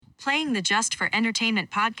Playing the Just for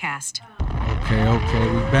Entertainment podcast.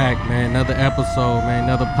 Okay, we back, man. Another episode, man.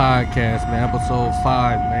 Another podcast, man. Episode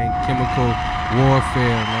 5, man. Chemical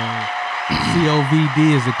warfare, man.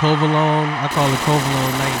 COVID, is it Covalone? I call it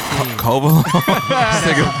Covalone 19.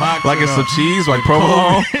 Covalone? Like it's some cheese, like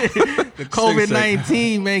provolone? The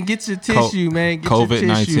COVID-19, man. Get your tissue, man. Get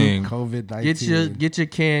COVID-19. COVID-19. Get your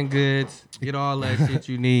canned goods. Get all that shit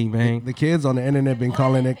you need, man. The kids on the internet been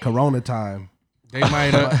calling it Corona time. They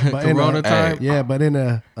might Corona time. Yeah, but in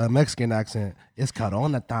a Mexican accent, it's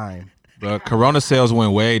Corona time. But Corona sales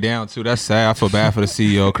went way down too. That's sad. I feel bad for the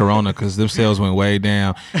CEO of Corona because them sales went way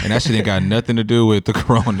down, and that shit ain't got nothing to do with the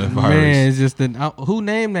coronavirus. Man, it's just who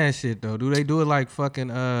named that shit though? Do they do it like fucking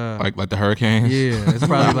like the hurricanes? Yeah, it's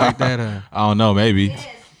probably like that. I don't know, maybe. It is.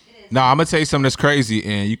 No, I'm gonna tell you something that's crazy,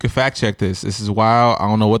 and you can fact check this. This is wild. I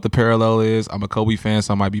don't know what the parallel is. I'm a Kobe fan,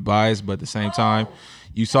 so I might be biased, but at the same time,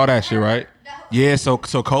 you saw that shit, right? Yeah. So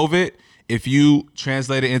COVID, if you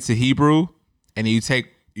translate it into Hebrew, and then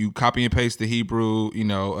you copy and paste the Hebrew,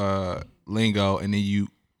 lingo, and then you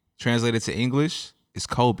translate it to English, it's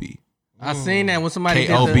Kobe. I seen that when somebody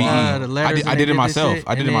did the letters. I did it myself.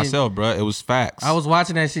 I did it myself, bro. It was facts. I was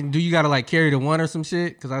watching that shit. Do you gotta like carry the one or some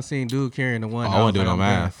shit? Because I seen dude carrying the one. I wasn't doing no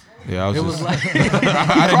math. Yeah, it was like he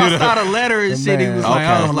crossed out a letter and shit. He was like,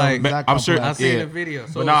 I was like, I'm sure. I seen the video.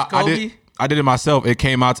 So no, Kobe. I did it myself. It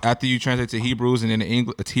came out after you translate to Hebrews and then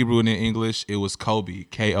it's Hebrew and then English. It was Kobe,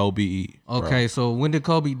 Kobe. Okay, so when did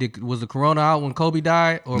was the Corona out when Kobe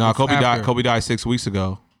died? Or no, Kobe after? died. Kobe died 6 weeks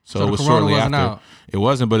ago. So it was Corona shortly wasn't after. Out. It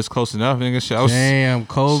wasn't, but it's close enough. Nigga. Damn,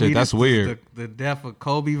 Kobe. Shit, that's weird. The death of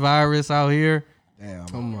Kobe virus out here. Damn.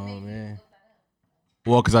 Come on, man.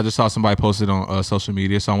 Well, because I just saw somebody post it on social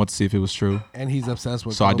media, so I want to see if it was true. And he's obsessed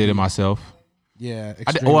with So Kobe. I did it myself. Yeah.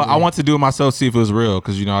 I want to do it myself, see if it was real,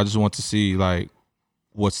 because I just want to see like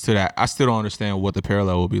what's to that. I still don't understand what the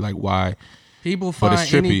parallel will be, like why. People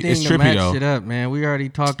find anything to match it up, man. We already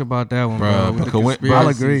talked about that one, bro. I'll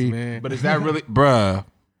agree, man. But is that really, bruh?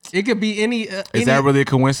 It could be any. Is that really a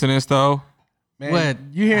coincidence, though? Man, what?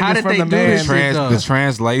 You hearing How this did from they the do man? this? The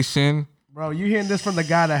translation. Bro, you hearing this from the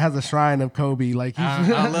guy that has a shrine of Kobe? Like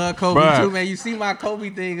I love Kobe Bruh. too, man. You see my Kobe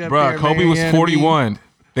thing up Bruh, there, Kobe man. was 41.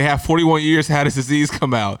 They have 41 years to have this disease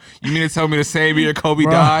come out. You mean to tell me the same year Kobe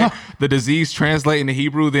died, the disease translate into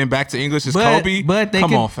Hebrew, then back to English is Kobe? But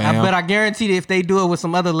Come on, fam. But I guarantee that if they do it with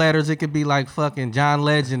some other letters, it could be like fucking John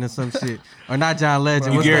Legend or some shit. Or not John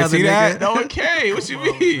Legend. You guarantee that? Nigga? Okay, what you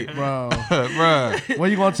mean? Bro. Bruh. What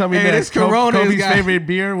you gonna tell me Hey, that this Corona Kobe's favorite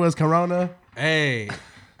beer was Corona? Hey,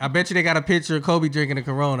 I bet you they got a picture of Kobe drinking a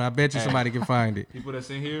Corona. I bet you somebody can find it. People that's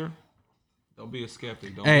in here, don't be a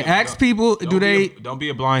skeptic. Ask people, don't be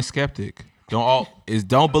a blind skeptic.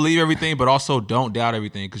 Don't believe everything, but also don't doubt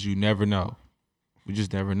everything because you never know. We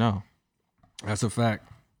just never know. That's a fact.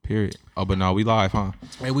 Period. Oh, but no, we live, huh?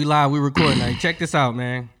 Hey, we live. We recording. Now, check this out,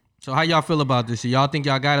 man. So how y'all feel about this shit? Y'all think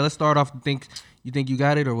y'all got it? Let's start off. You think you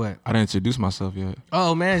got it or what? I didn't introduce myself yet.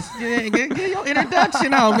 Oh, man. Get your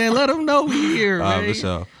introduction out, man. Let them know we here, man. For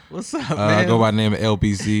sure. What's up, man? I go by the name of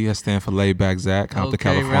LBZ. I stand for Laid Back Zach, Compton,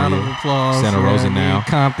 California. Round of applause. Santa Rosa now.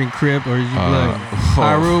 Compton Crip, or is you blood?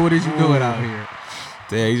 Pyru, what is you doing out here?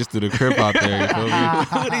 Damn, you just threw the Crip out there. You feel me?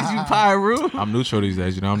 What is you, Pyru? I'm neutral these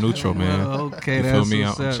days. I'm neutral, man. Okay, you that's feel me?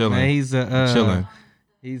 what's I'm up, chilling. Man. He's chilling.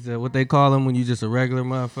 He's what they call him when you just a regular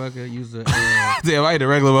motherfucker. Damn, I ain't a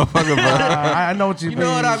regular motherfucker, bro. I know what you mean. You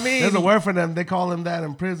know what I mean? There's a word for them. They call him that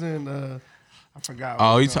in prison. I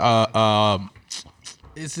forgot.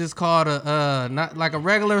 It's just called not like a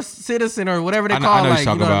regular citizen or whatever they call. I know like, you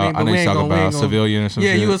talking about. I know you talking about civilian or something.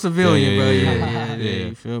 Yeah, you a civilian, bro. Yeah.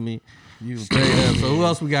 You feel me? You straight up. So who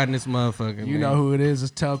else we got in this motherfucker? You know who it is?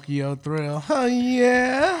 It's Tokyo Thrill. Oh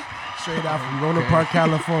yeah. Straight out from Roanoke Park,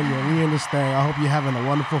 California. We in this thing. I hope you're having a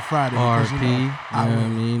wonderful Friday. RP, you know what I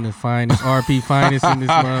mean? The finest, RP finest in this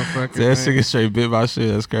motherfucker. That nigga straight bit my shit.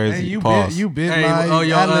 That's crazy. Hey, you bit hey,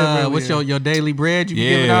 my. What's your daily bread you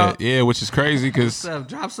giving out? Yeah, which is crazy because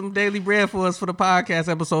drop some daily bread for us for the podcast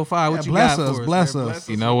episode 5. What you bless got us, for bless us? us.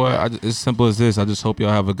 You know what? It's simple as this. I just hope y'all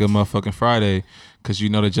have a good motherfucking Friday. Because you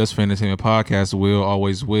know the Just for Entertainment podcast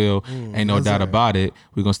always will. Ain't no doubt about it.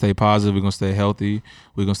 We're going to stay positive. We're going to stay healthy.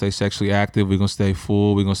 We're going to stay sexually active. We're going to stay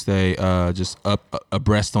full. We're going to stay just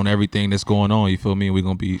abreast on everything that's going on. You feel me? We're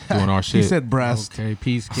going to be doing our shit. He said breast. Okay,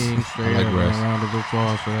 Peace King. Straight like up, breast. man. Round of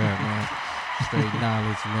applause for that, man. Straight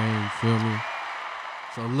knowledge, man. You feel me?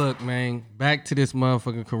 So look, man. Back to this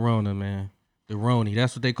motherfucking Corona, man. The Roni.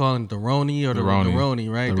 That's what they call it. The Roni or the Roni,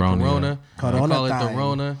 right? The Corona. Yeah. They call it the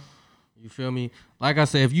Rona. You feel me? Like I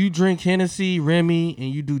said, if you drink Hennessy, Remy,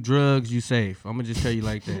 and you do drugs, you safe. I'm gonna just tell you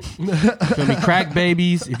like that. You feel me? Crack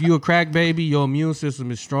babies. If you a crack baby, your immune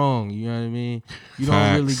system is strong. You know what I mean? You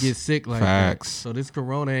don't really get sick like that. So this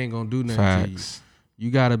corona ain't gonna do nothing to you. You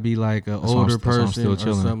gotta be like an older person or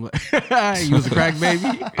something. You was a crack baby.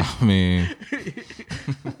 I mean,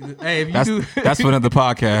 hey, if you that's for another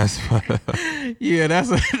podcast. Yeah, that's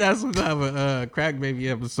what type of crack baby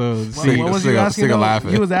episode. What was you asking?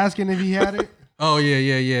 You was asking if he had it. Oh yeah.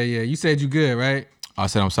 You said you good, right? I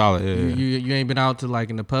said I'm solid. Yeah. You ain't been out to like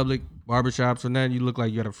in the public barbershops or nothing. You look like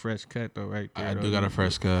you got a fresh cut though, right there. I do got a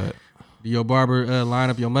fresh cut. Did your barber line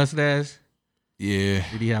up your mustache? Yeah.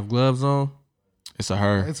 Did he have gloves on? It's a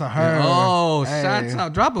her. It's a her. Oh, shots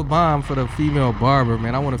out. Drop a bomb for the female barber,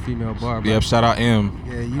 man. I want a female barber. Yep, shout out M.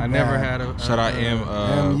 Yeah, you I bad. never had a... shout out M.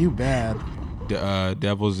 M, you bad.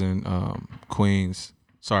 Devils and Queens.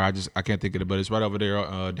 Sorry, I can't think of it, but it's right over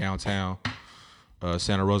there downtown.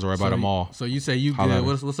 Santa Rosa, right by the mall. So you say you good.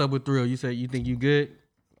 What's up with Thrill? You say you think you good?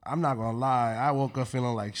 I'm not going to lie. I woke up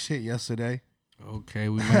feeling like shit yesterday. Okay,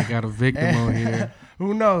 we might got a victim on here.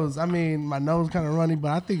 Who knows? I mean, my nose kind of runny, but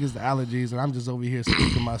I think it's the allergies, and I'm just over here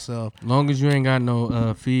speaking to myself. Long as you ain't got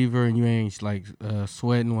no fever and you ain't like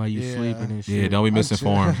sweating while you sleeping and shit. Yeah, don't be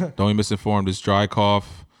misinformed. Don't be misinformed. It's dry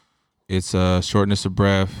cough. It's shortness of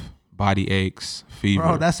breath, body aches, fever.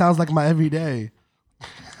 Bro, that sounds like my everyday.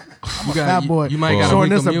 I'm a fat boy. You might got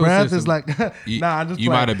shortness of breath system. is like, nah.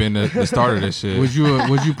 You might have been the start of this shit. Was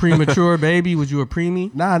you premature, baby? Was you a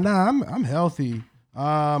preemie? Nah. I'm healthy.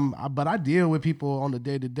 But I deal with people on the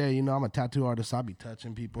day to day. You know, I'm a tattoo artist, so I be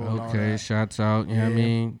touching people. Okay, and all that. shots out. You know what I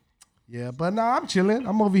mean? Yeah, but nah, I'm chilling.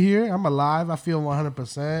 I'm over here. I'm alive. I feel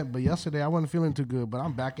 100%. But yesterday I wasn't feeling too good, but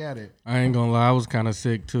I'm back at it. I ain't gonna lie, I was kind of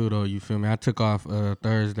sick too, though. You feel me? I took off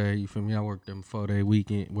Thursday. You feel me? I worked them 4-day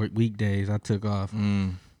weekdays. I took off.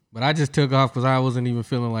 But I just took off because I wasn't even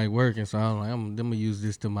feeling like working. So I was like, I'm gonna use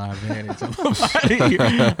this to my advantage. I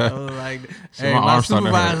was like, hey, my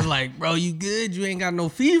supervisor's like, bro, you good? You ain't got no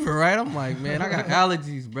fever, right? I'm like, man, I got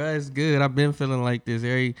allergies, bro. It's good. I've been feeling like this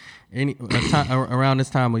around this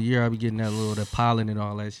time of year. I be getting the pollen and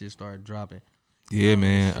all that shit started dropping. Yeah,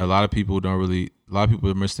 man. A lot of people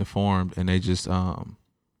are misinformed, and they just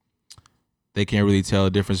they can't really tell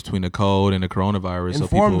the difference between the cold and the coronavirus.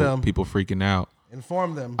 Inform so them. People freaking out.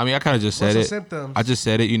 Inform them. I mean, I kind of just said What's it. the symptoms? I just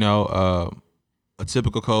said it. You know, a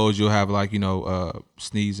typical cold, you'll have like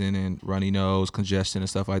sneezing and runny nose, congestion and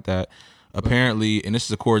stuff like that. Apparently, and this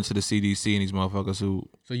is according to the CDC and these motherfuckers who.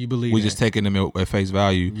 So you believe we just taking them at face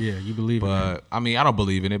value. Yeah, you believe it. But I mean, I don't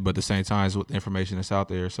believe in it. But at the same time, it's with the information that's out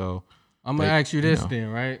there. So I'm gonna ask you this then,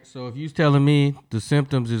 right? So if you telling me the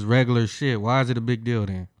symptoms is regular shit, why is it a big deal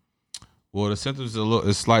then? Well, the symptoms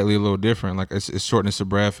is slightly a little different. Like it's shortness of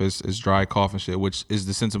breath, it's dry cough and shit, which is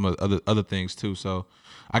the symptom of other things too. So,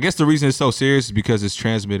 I guess the reason it's so serious is because it's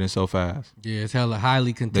transmitting so fast. Yeah, it's hella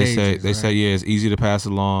highly contagious. They say it's easy to pass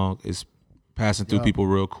along. It's passing through people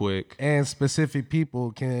real quick. And specific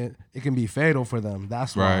people can be fatal for them.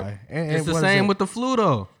 That's why. And it's the same with the flu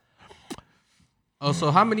though. Oh,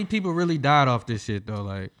 so how many people really died off this shit though?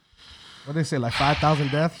 Like, what they say, like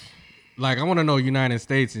 5,000 deaths? Like, I want to know United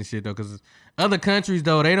States and shit, though, because other countries,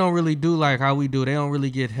 though, they don't really do like how we do. They don't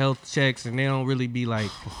really get health checks, and they don't really be,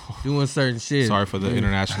 like, doing certain shit. Sorry for the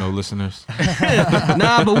international listeners.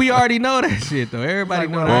 Nah, but we already know that shit, though. Everybody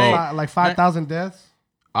know that. Like 5,000 deaths?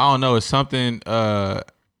 I don't know. It's something,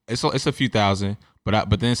 it's a few thousand,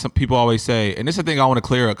 but then some people always say, and this is the thing I want to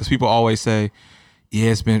clear up, because people always say,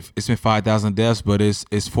 yeah, it's been 5,000 deaths, but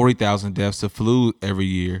it's 40,000 deaths of flu every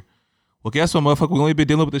year. Well, guess what, motherfucker? We only been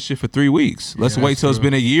dealing with this shit for 3 weeks. Let's wait till it's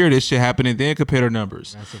been a year. This shit happened and then compare the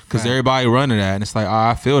numbers. Because everybody running that. And it's like,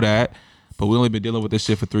 I feel that. But we only been dealing with this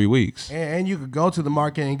shit for 3 weeks. And you could go to the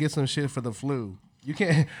market and get some shit for the flu. You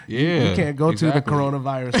can't. You can't go to the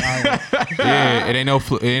coronavirus aisle. Yeah, it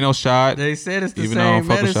ain't no shot. They said it's the same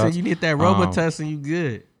medicine. You need that Robitussin, you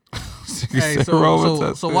good. Hey,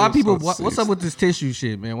 so why people? What's up with this tissue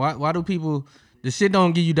shit, man? Why do people? The shit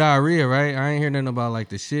don't give you diarrhea, right? I ain't hear nothing about like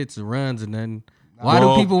the shits and runs and nothing. Why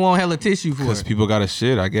do people want hella tissue for it? Because people got a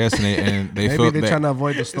shit, I guess, and they maybe feel they're trying to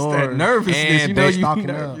avoid the store. It's that nervousness, you know, you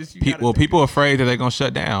nervous. People afraid that they're gonna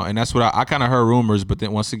shut down, and that's what I kind of heard rumors. But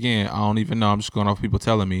then once again, I don't even know. I'm just going off people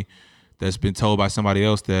telling me that's been told by somebody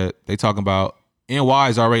else that they talking about NY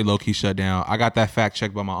is already low key shut down. I got that fact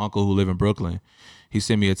checked by my uncle who live in Brooklyn. He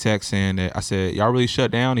sent me a text saying that I said, "Y'all really shut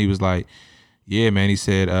down?" He was like, yeah, man. He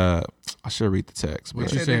said, I should read the text.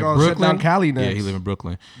 But you said Brooklyn? Shut down Cali next. Yeah, he live in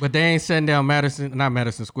Brooklyn. But they ain't shutting down not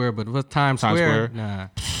Madison Square, but what's Times Square? Nah.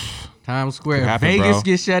 Times Square. Could happen, Vegas bro.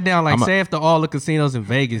 gets shut down. Like, say if all the casinos in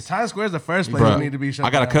Vegas. Times Square is the first place Bruh, that need to be shut I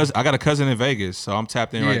got down. I got a cousin in Vegas, so I'm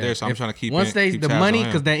tapped in right there. So I'm trying to keep once they keep the tabs money, on him.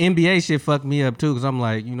 because that NBA shit fucked me up too. Because I'm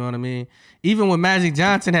like, you know what I mean. Even when Magic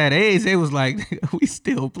Johnson had AIDS, it was like we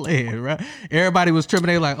still playing, right? Everybody was tripping.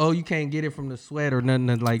 They were like, oh, you can't get it from the sweat or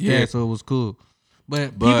nothing like that. So it was cool.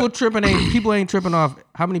 But people ain't tripping off.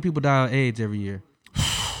 How many people die of AIDS every year? A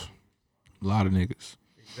lot of niggas.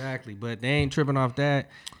 Exactly, but they ain't tripping off that.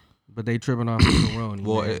 But they tripping off the corona.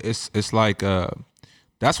 Well, man. it's like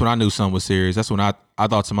that's when I knew something was serious. That's when I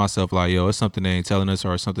thought to myself like, yo, it's something they ain't telling us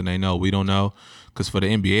or something they know we don't know. Because for the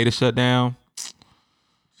NBA to shut down,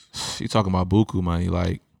 you talking about buku money,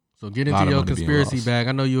 like. So get into your conspiracy bag.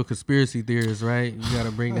 I know you're a conspiracy theorist, right? You got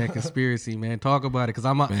to bring that conspiracy, man. Talk about it, because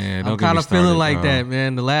I'm kind of feeling like that,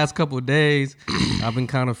 man. The last couple of days, I've been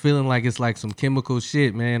kind of feeling like it's like some chemical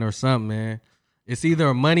shit, man, or something, man. It's either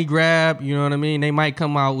a money grab, you know what I mean? They might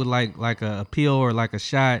come out with like a pill or like a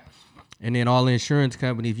shot, and then all the insurance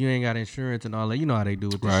company, if you ain't got insurance and all that, you know how they do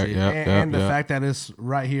with this shit. And the fact that it's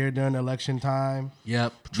right here during election time.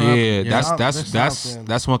 Yep. Trump,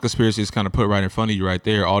 That's one conspiracy that's kind of put right in front of you right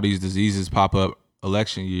there. All these diseases pop up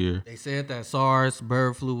election year. They said that SARS,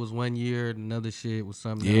 bird flu was 1 year, another shit was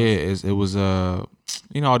something else. It was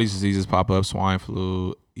all these diseases pop up, swine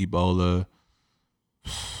flu, Ebola.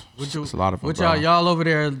 It's a lot of them. Y'all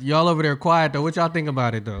over there quiet though. What y'all think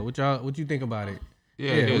about it though? What you think about it?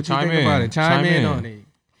 Yeah, what chime you think in. about it? Chime in on it.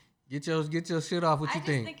 Get your shit off. What you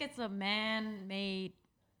think? I just think it's a man-made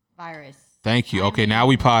virus. Thank you. Okay, now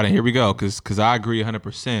we potting. Here we go. Cause I agree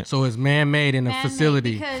 100%. So it's man-made in a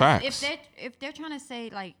facility. Because Facts. if they're trying to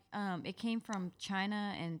say like it came from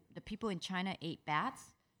China and the people in China ate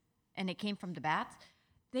bats, and it came from the bats,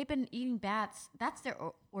 they've been eating bats. That's their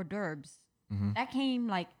hors d'oeuvres. Mm-hmm. That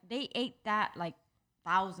came they ate that like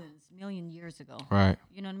million years ago. Right.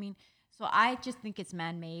 You know what I mean? So I just think it's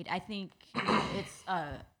man-made. I think it's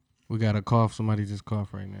We got a cough. Somebody just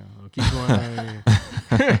coughed right now. Keep going.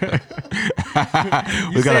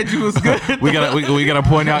 You said you was good. we gotta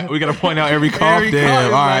point out. We gotta point out every cough. Damn.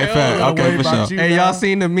 All right, fat. Okay, for sure. Hey, y'all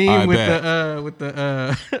seen the meme with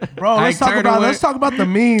the Bro, let's talk about the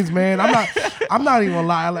memes, man. I'm not even gonna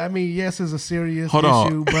lie. I mean, yes, it's a serious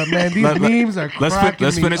issue, but man, these memes are cracking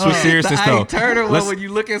Let's finish me with up. seriousness the though. Ike Turner one, when you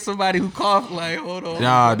look at somebody who coughed, like, hold on.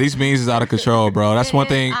 Nah, these memes is out of control, bro. That's one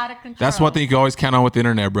thing. That's one thing you can always count on with the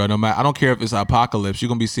internet, bro. No matter, I don't care if it's apocalypse, you're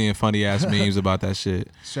gonna be seeing funny ass memes about that shit.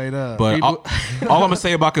 Straight up. But all I'm gonna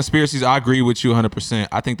say about conspiracies, I agree with you 100%.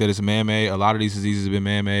 I think that it's man-made. A lot of these diseases have been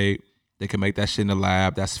man-made. They can make that shit in the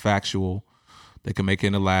lab. That's factual. They can make it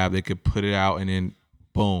in the lab. They could put it out, and then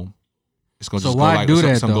boom, it's gonna just go like do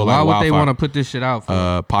that though? Why would they want to put this shit out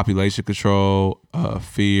for? Population control,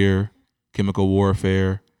 fear, chemical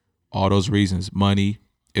warfare, all those reasons, money.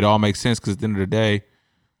 It all makes sense because at the end of the day,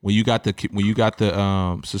 when you got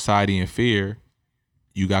the society in fear,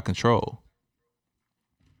 you got control.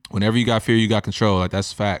 Whenever you got fear, you got control. Like,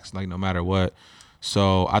 that's facts. Like, no matter what.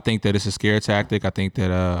 So I think that it's a scare tactic. I think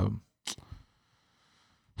that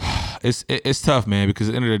it's tough, man, because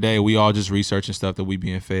at the end of the day, we all just researching stuff that we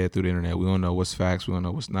being fed through the internet. We don't know what's facts. We don't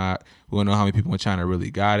know what's not. We don't know how many people in China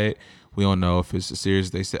really got it. We don't know if it's as serious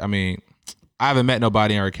as they say. I mean, I haven't met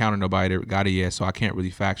nobody or encountered nobody that got it yet, so I can't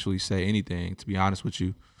really factually say anything, to be honest with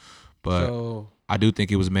you. But I do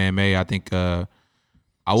think it was man-made. I think I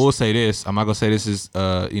will say this. I'm not gonna say this is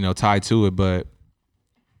tied to it, but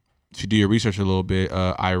if you do your research a little bit,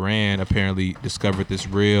 Iran apparently discovered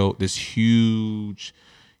this huge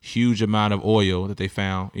amount of oil that they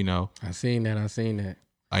found. I seen that.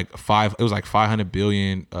 It was like 500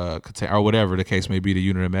 billion or whatever the case may be, the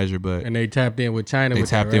unit of measure. But and they tapped in with China. They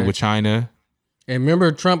tapped in with China. And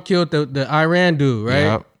remember, Trump killed the Iran dude, right?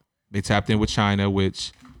 Yep. They tapped in with China,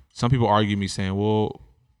 which some people argue me saying, well,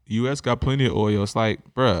 U.S. got plenty of oil. It's like,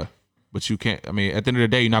 bruh, but you can't. I mean, at the end of the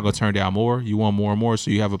day, you're not going to turn down more. You want more and more,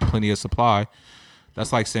 so you have a plenty of supply.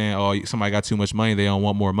 That's like saying, oh, somebody got too much money. They don't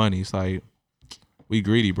want more money. It's like, we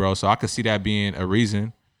greedy, bro. So I could see that being a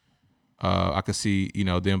reason. I could see,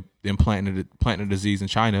 them planting a disease in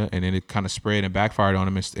China, and then it kind of spread and backfired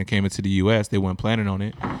on them and came into the U.S. They weren't planning on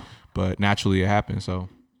it, but naturally it happened. So.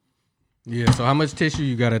 Yeah, so how much tissue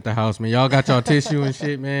you got at the house, man? Y'all got y'all tissue and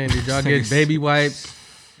shit, man? Did y'all get baby wipes?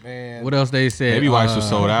 Man. What else they said? Baby wipes are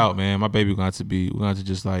sold out, man. My baby we're going to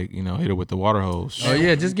just hit her with the water hose. Oh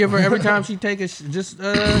yeah, just give her every time she take a you know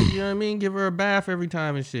what I mean? Give her a bath every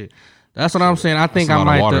time and shit. That's what I'm saying. I think I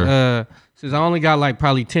might since I only got like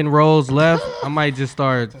probably 10 rolls left, I might just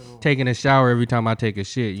start taking a shower every time I take a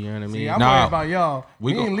shit. You know what I mean? See, I'm worried about y'all.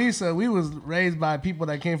 Me and Lisa, we was raised by people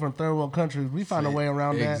that came from third world countries. We found a way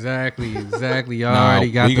around that. Exactly. Y'all already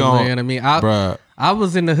got the, you know what I mean? I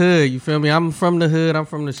was in the hood, you feel me? I'm from the hood, I'm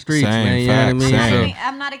from the streets, man. You know what I mean? Same.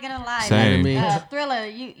 I'm not gonna lie. Same. Thriller,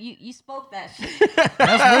 you spoke that shit.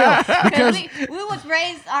 That's real. Because we was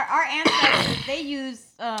raised, our ancestors, they used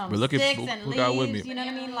sticks and leaves, you know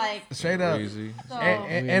what I mean? Like straight up. So,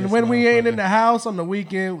 and when we ain't in the house on the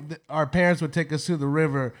weekend, our parents would take us to the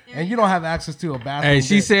river, and you don't have access to a bathroom. Hey,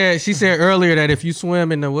 she said earlier that if you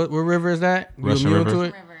swim in the what river is that? You're Russian immune River. to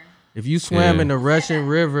it. If you swim in the Russian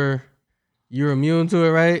River, you're immune to it,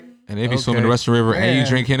 right? And if you swim in the Russian River and you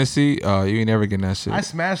drink Hennessy, you ain't never getting that shit. I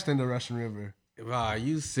smashed in the Russian River. Wow,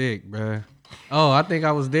 you sick, bruh. Oh, I think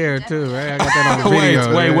I was there too, right? I got that on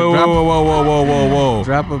video. Wait, whoa.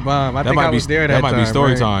 Drop a bomb. I think I was there that time. That might be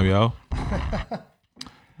story right? time, yo.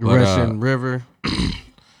 Russian River.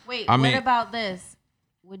 Wait, I mean, what about this?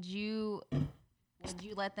 Would you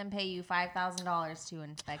let them pay you $5,000 to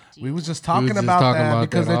infect you? We was just talking about that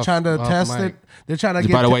because they're trying to test it. They're trying to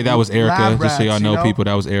get. By the way, that was Erica. Just so y'all rats, know, people,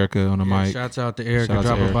 that was Erica on the mic. Shouts out to Erica. Shout out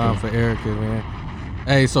Drop to a bomb Erica. for Erica, man.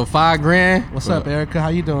 Hey, so $5,000. What's up, Erica? How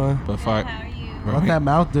you doing? But How are you? What that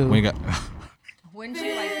mouth do? We ain't got. Wouldn't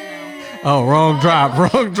you like to know? Oh, wrong drop.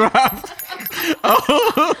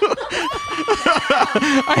 Oh.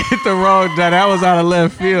 I hit the wrong drop. That was out of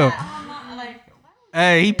left field.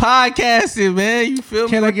 Hey, he podcasting, man. You feel me?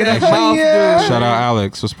 Can I What get that a mouth do? Shout out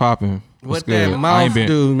Alex. What's popping? What that mouth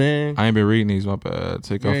do, man? I ain't been reading these. My bad.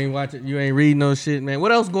 Take You off. ain't watching. You ain't reading no shit, man.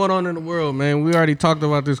 What else going on in the world, man? We already talked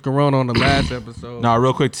about this corona on the last episode. Nah,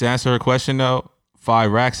 real quick to answer her question though, 5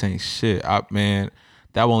 racks ain't shit. Man,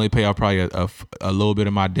 that will only pay off probably a little bit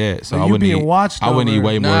of my debt. So I you wouldn't being need. watched I wouldn't need over.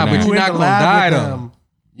 way more Nah, than but that. you're not gonna die though.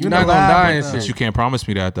 You're not gonna die and But shit. you can't promise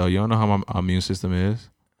me that though. You don't know how my immune system is.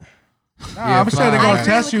 I'm sure they're I gonna agree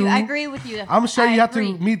test with you. I agree with you. I'm sure you I have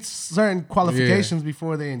agree. to meet certain qualifications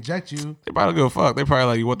before they inject you. They probably don't give a fuck. They probably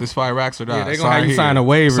like, you want this 5 racks or not? Yeah, they gonna have you sign a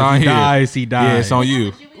waiver. If he dies, he dies. Yeah, it's on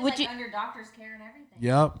you. Would you under doctor's care and everything?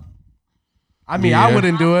 Yep. I mean, I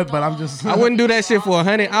wouldn't do it, but I'm just. I wouldn't do that shit for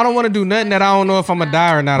 $100. I don't want to do nothing that I don't know if I'm gonna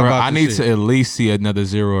die or not. Bro, about I this need shit. to at least see another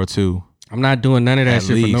 0 or 2. I'm not doing none of that At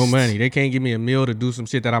shit for no least. money. They can't give me a meal to do some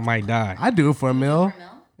shit that I might die. I do it for a meal.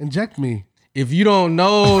 Inject me. If you don't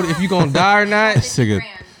know if you gonna die or not Sick.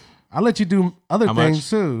 I'll let you do other How things much?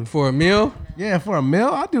 too. for a meal, Yeah, for a meal,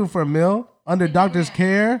 I'll do it for a meal under doctor's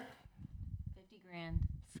care. 50 grand.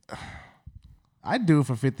 I'd do it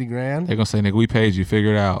for 50 grand. They're gonna say, nigga, we paid you.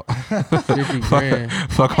 Figure it out. 50 grand.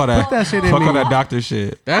 Fuck all that. Put that shit in Fuck me. all that doctor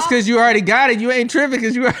shit. That's because you already got it. You ain't tripping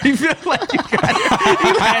because you already feel like you got it.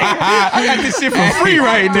 You like, I got this shit for free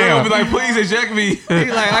right They're now. gonna be like, please inject me.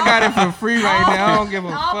 He like, I got it for free right now. I don't give a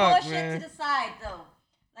All fuck, bullshit man. to the side, though.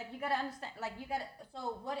 Like you gotta understand. Like you gotta.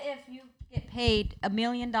 So what if you get paid $1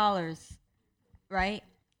 million, right?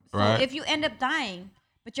 So Right. if you end up dying,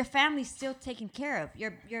 but your family's still taken care of,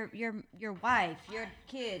 your wife, your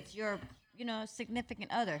kids, your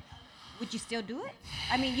significant other, would you still do it?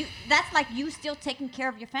 I mean, that's like you still taking care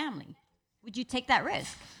of your family. Would you take that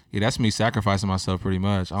risk? Yeah, that's me sacrificing myself pretty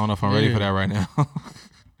much. I don't know if I'm ready for that right now.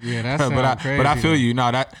 Yeah, that's crazy. but I feel you.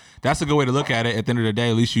 No, that's a good way to look at it. At the end of the day,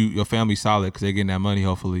 at least your family's solid because they're getting that money.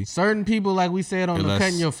 Hopefully, Certain people, like we said on the Unless-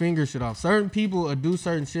 cutting your finger shit off. Certain people will do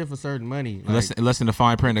certain shit for certain money. Like, unless in the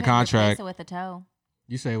fine print of the contract. Replace it with a toe.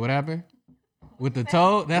 you say what happened with the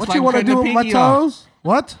toe? That's What like you want to cutting do the with my pinky off. toes?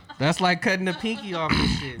 What? That's like cutting the pinky off and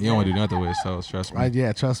shit. You don't want to do nothing with his toes. Trust me. Right?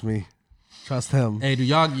 Yeah, trust me. Trust him. Hey, do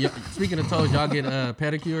y'all speaking of toes, y'all get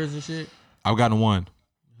pedicures and shit? I've gotten one.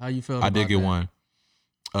 How you feel? I did get one.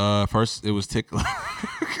 First it was ticklish.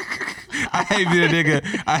 I hate being a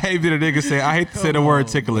nigga. I hate to say the word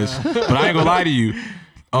ticklish, but I ain't gonna lie to you.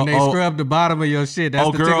 When they scrub the bottom of your shit, that's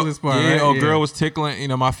the girl, ticklish part, yeah, right? girl was tickling.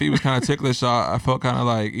 My feet was kind of ticklish, so I felt kind of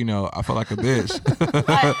like, I felt like a bitch. But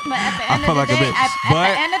at the end felt of like the a day, bitch. at But-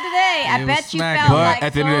 the end of the day, I It was bet you smacking. felt But like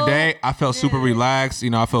at the end of the so day, I felt super good. relaxed.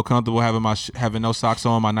 I felt comfortable having having no socks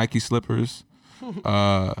on, my Nike slippers.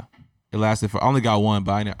 It lasted for. I only got one,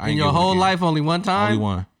 but I ain't In your get one whole again. life, only one time. Only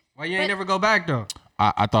one. Why you ain't never go back though?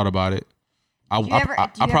 I thought about it. Do you ever, I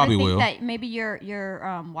do you probably ever think will. that maybe your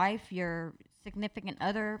wife, your significant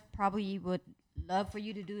other, probably would love for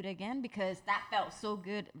you to do it again because that felt so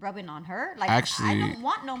good rubbing on her? Like, Actually- I don't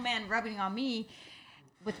want no man rubbing on me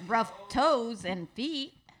with rough toes and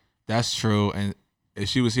feet. That's true. And if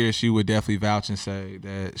she was here, she would definitely vouch and say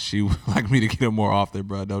that she would like me to get her more often,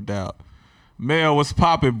 bro. No doubt. Mel, what's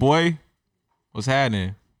poppin', boy? What's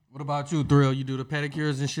happening? What about you, Thrill? You do the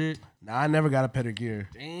pedicures and shit? Nah, I never got a pedicure.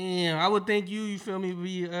 Damn. Damn, I would think you feel me,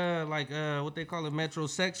 be like what they call it,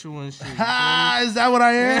 metrosexual and shit. You feel me? Is that what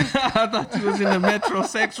I am? I thought you was in the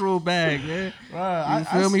metrosexual bag, man. Right, You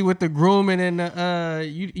feel me with the grooming and the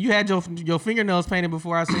you had your fingernails painted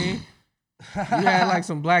before I seen. You had like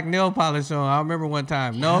some black nail polish on. I remember one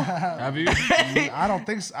time. No, Have you? I don't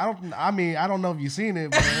think so. I mean, I don't know if you've seen it,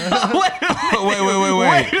 but Wait.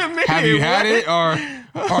 Wait a minute, Have you had what? it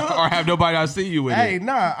or have nobody else seen you with hey, it?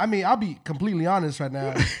 nah. I mean, I'll be completely honest right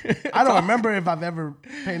now. I don't remember if I've ever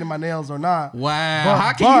painted my nails or not. Wow. But-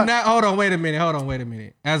 How can you but- not? Hold on. Wait a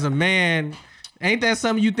minute. As a man, ain't that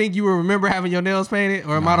something you think you will remember having your nails painted,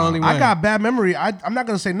 or am I the only one? I got bad memory. I'm not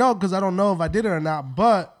gonna say no because I don't know if I did it or not.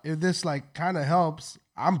 But if this like kind of helps,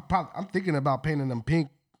 I'm thinking about painting them pink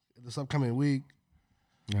this upcoming week.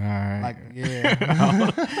 All right. Like, yeah.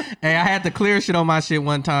 Hey, I had to clear shit on my shit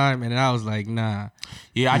one time, and then I was like, nah.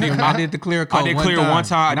 Yeah, I did. I did the clear coat. I did clear one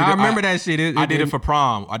time. And I remember that shit. I did it for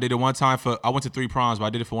prom. I did it one time I went to 3 proms, but I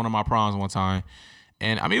did it for one of my proms one time.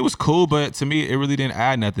 And I mean, it was cool, but to me, it really didn't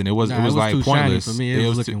add nothing. It was like too pointless. shiny for me. It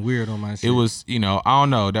was looking weird on my shit. It was, I don't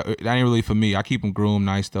know. That ain't really for me. I keep them groomed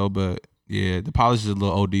nice though, but yeah, the polish is a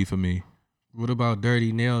little OD for me. What about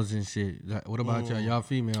dirty nails and shit? What about y'all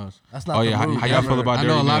females? That's not. Oh the yeah, move how y'all ever. feel about I dirty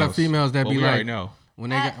know a lot nails? of females that Well, be we like, already know.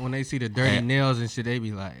 when they see the dirty nails and shit, they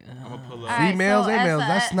be like, I'm gonna pull All up. right, Females, so as males. a-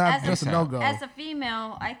 That's not as just a no go. As a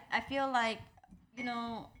female, I feel like,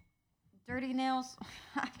 dirty nails,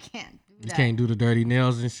 I can't do you that. can't do the dirty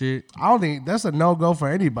nails and shit. I don't think that's a no go for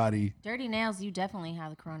anybody. Dirty nails, you definitely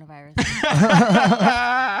have the coronavirus.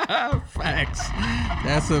 Facts.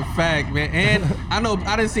 That's a fact, man. And I know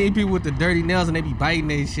I done seen people with the dirty nails and they be biting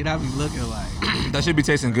their shit. I be looking like, That should be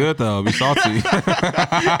tasting good though. Be salty. you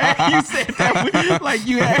said that like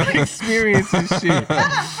you had experience and shit. It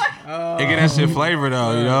get that shit flavor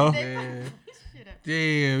though, you know.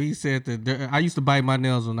 Damn, he said I used to bite my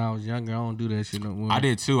nails when I was younger. I don't do that shit no more. I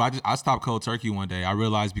did too. I stopped cold turkey one day. I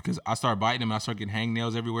realized because I started biting them and I started getting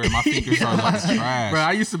hangnails everywhere. My fingers started looking trash. Bro,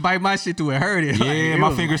 I used to bite my shit till it hurted. Yeah, Like, it my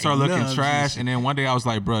was fingers like started looking nubs trash. shit. And then one day I was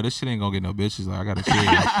like, bro, this shit ain't gonna get no bitches. Like, I gotta chill.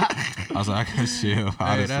 I was like, I gotta chill.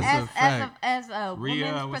 Hey, that's a fact. As a Rhea,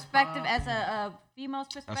 woman's what's perspective, as a female's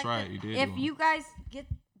perspective, right, you did if do 'em. you guys get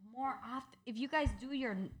more often, if you guys do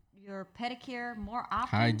your pedicure more often,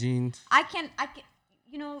 Hygiene. I can,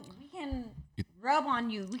 we can rub on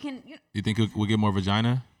you. We can, You think we'll get more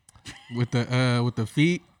vagina? With the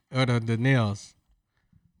feet or the nails.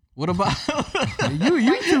 What about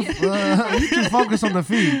You too focused on the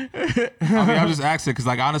feet. I mean, I'm just asking because,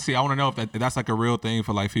 like, honestly, I want to know if that's like a real thing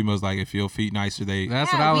for like females. Like, if your feet nice, or they.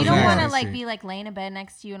 That's what I was we don't want to asking. like be like laying in bed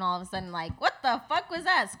next to you and all of a sudden like, what the fuck was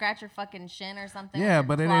that? Scratch your fucking shin or something. with Yeah, your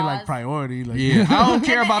but it ain't like claws. priority. Like, Yeah, I don't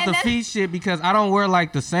care And about the that's- feet shit because I don't wear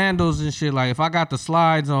like the sandals and shit. Like if I got the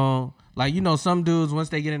slides on, like some dudes once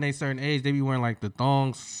they get in a certain age, they be wearing like the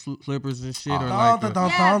thong slippers and shit, or like the,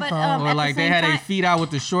 Yeah, but, or at like the they same had their time- feet out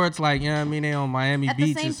with the shorts, like what I mean, they on Miami At the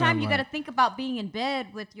Beach same or time, something. you like. got to think about being in bed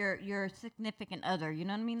with your significant other. You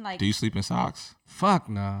know what I mean? Like Do you sleep in socks? Fuck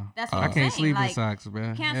no. that's what I I'm can't saying. sleep in Like, socks, bro.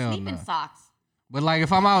 You can't Hell sleep no. in socks But like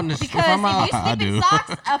if I'm out in the because if I'm if out, you I sleep in do.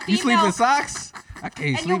 socks, a female you sleep in socks? I can't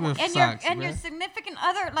and sleep in your, and socks, your and bro. your significant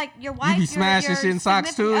other, like your wife, be smashing your shit in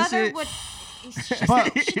socks too and significant shit? other But-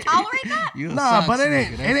 Would she tolerate that? You a Nah, socks but it nigga,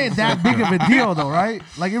 ain't that's it ain't a that fact. big of a deal though, right?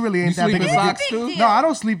 Like it really ain't You that sleep big in of a socks Big too? deal. No, I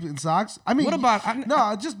don't sleep in socks. I mean, What about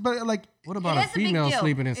no? Just but like what about It a is a big female deal.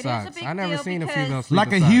 sleeping in It is a socks? big I never deal seen a because- female sleep like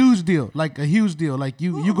in a socks. huge deal, like a huge deal. Like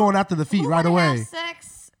you going after the feet Who right would away. Have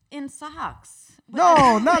sex in socks. No,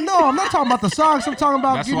 I'm not talking about the socks. I'm talking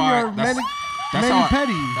about That's getting why. your That's mani how.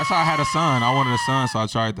 petty. That's how I had a son. I wanted a son, so I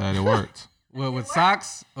tried that. It worked What with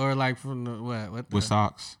socks or like from the what? The, with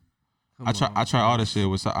socks. I try all this shit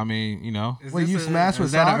with. I mean, Is Wait, this you smash with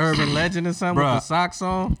Is that socks? an urban legend or something Bruh. with the socks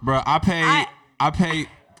on? bro. I paid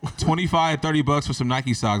 $25-$30 for some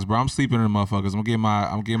Nike socks, bro. I'm sleeping in the motherfuckers. I'm getting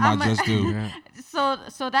my just due.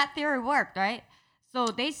 So that theory worked, right? So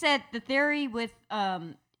they said the theory with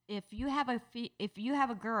if you have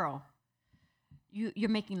a girl, you're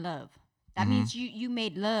making love. That means you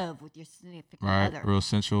made love with your significant Right, other. real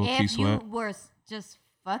sensual. Key If you sweat. were just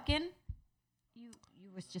fucking,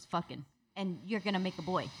 you was just fucking, and you're gonna make a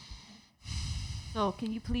boy. So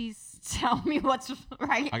can you please tell me what's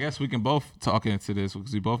right? I guess we can both talk into this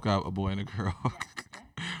because we both got a boy and a girl.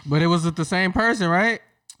 But it was with the same person, right?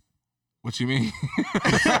 What you mean?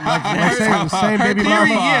 Same Her baby theory,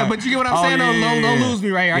 mama. yeah, but you get what I'm Oh, saying? yeah, Don't yeah. lose me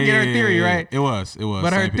right here. I Yeah, get her yeah, theory, yeah. right? It was.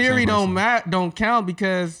 But her Same theory person. don't count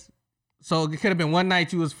because so it could have been one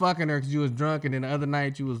night you was fucking her because you was drunk, and then the other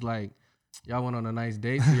night you was like, y'all went on a nice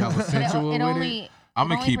date, so y'all was sensual It with only. it.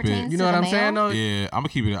 I'ma only keep it. pertains You to know what the I'm saying male? though? Yeah, I'm gonna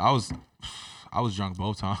keep it. I was drunk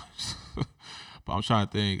both times. But I'm trying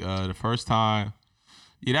to think. The first time,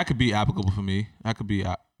 yeah, that could be applicable for me. That could be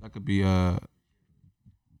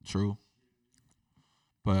true.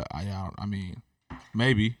 But I mean,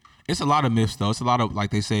 maybe. It's a lot of myths though. It's a lot of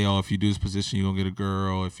like they say, oh, if you do this position, you gonna get a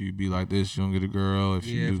girl. If you be like this, you gonna get a girl. If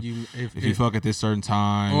you fuck at this certain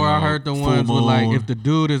time. Or I heard the ones with like if the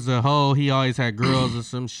dude is a hoe, he always had girls or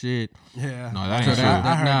some shit. Yeah. No, that ain't true.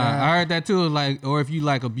 I heard that too. Like, or if you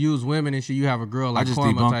like abuse women and shit, you have a girl like I just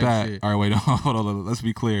karma debunked type that. shit. All right, wait, hold on. Let's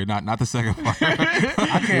be clear. Not the second part.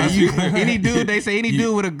 Any dude, they say any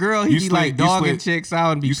dude with a girl, he be like dogging chicks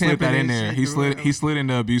out and be you slid that in pimping there. and He slid in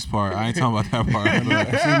the abuse part. I ain't talking about that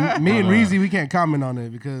part. But, Me and Reezy, we can't comment on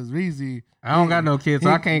it because Reezy. I don't got no kids, so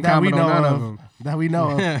I can't comment on none of them. That we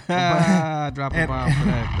know of. Drop a bomb for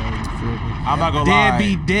that, though. You feel me? I'm not gonna lie. Dead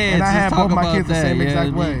be dead. And I Just had talk both my about kids the that, same yeah,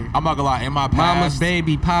 exact me. way. I'm not gonna lie. In my past, Mama's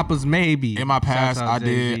baby, Papa's maybe. in my past, Shouts out I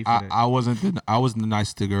Jay-Z did. for that. I wasn't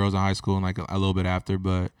nice to girls in high school and like a little bit after,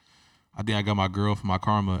 but I think I got my girl for my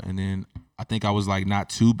karma, and then I think I was like not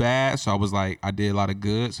too bad, so I was like I did a lot of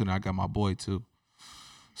good, so then I got my boy too.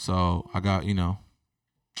 So I got it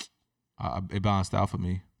balanced out for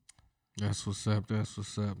me. That's what's up. That's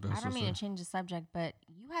what's up. That's I don't mean what's to change the subject, but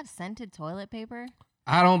you have scented toilet paper?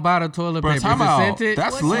 I don't buy the toilet Bro, paper. time Is it out. scented?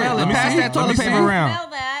 That's What's lit. that? Let me Pass see. that toilet Let me paper see. around. Smell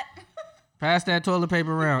that. Pass that toilet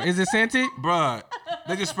paper around. Is it scented? Bruh,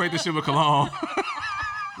 they just sprayed this shit with cologne.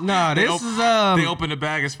 Nah, They this is They opened the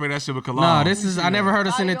bag and sprayed that shit with cologne. Nah, this is. I never heard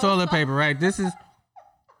of scented Audio toilet stuff. paper. Right? This is.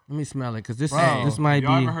 Let me smell it, because this Bro, might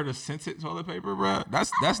Y'all be. ever heard of scented toilet paper, bruh?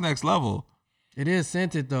 That's next level. It is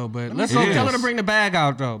scented though, but let's It go tell her is. to bring the bag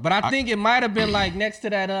out though. But I think it might have been like next to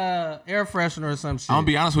that air freshener or some shit. I'm gonna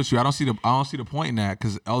be honest with you. I don't see the point in that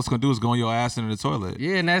because all it's gonna do is go in your ass into the toilet.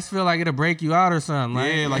 Yeah, and that's feel like it'll break you out or something.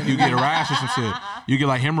 Yeah, like you get a rash or some shit. You get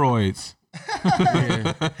like hemorrhoids.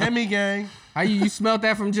 Hemi gang. How you smelled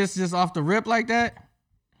that from just off the rip like that?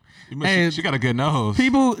 She got a good nose.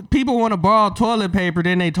 People want to borrow toilet paper,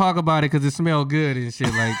 then they talk about it because it smell good and shit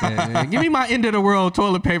like that. Man. Give me my end of the world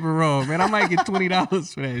toilet paper roll, man. I might get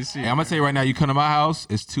 $20 for that shit. Hey, I'm gonna tell you right now. You come to my house,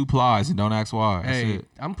 it's 2 plies and don't ask why. That's Hey, it.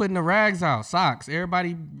 I'm putting the rags out, socks.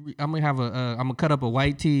 Everybody, I'm gonna cut up a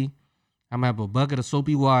white tee. I'm gonna have a bucket of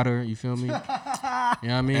soapy water. You feel me? You know what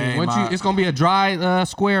I mean? Hey, It's gonna be a dry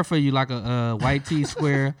square for you, like a white tee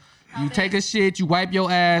square. You take a shit, you wipe your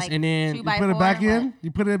ass, Like and then 2 by Put it 4, back in. what?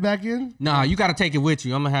 You put it back in. nah, you gotta take it with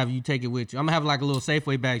you. I'm gonna have you take it with you. I'm gonna have like a little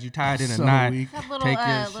Safeway bag. You tie it in a So knot. weak. Have little Take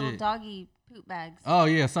your little shit. doggy poop bags. Oh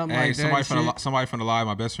yeah, something Hey, like that. somebody from the live.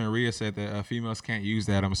 My best friend Rhea said that females can't use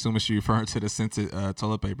that. I'm assuming she's referring to the scented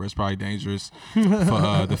toilet paper. It's probably dangerous for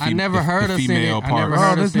the I never heard the of female scented- I part. never Bro,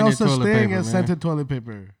 heard of there's no scented such toilet thing paper, as man. scented toilet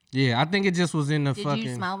paper. Yeah, I think it just was in the Did fucking.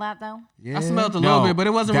 you smell that though? Yeah. I smelled a No, little bit, but it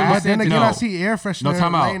wasn't that- really But then scented. again, No. I see air freshener No,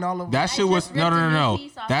 time laying all out. over. That I shit just was ripped a new no.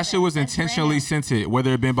 piece off That of shit it. was That's intentionally brand scented,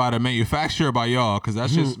 whether it been by the manufacturer or by y'all, because that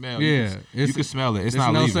shit smell. Yeah, you can smell it. It's there's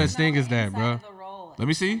not no leaving. such thing as that, bro. Let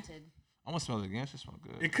me see. I'm gonna smell it again. It smell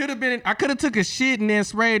good. It could have been. I could have took a shit and then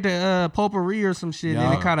sprayed the potpourri or some shit,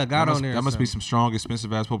 and it kind of got on there. That must be something. some strong,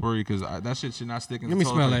 expensive ass potpourri because that shit should not stick in. Let me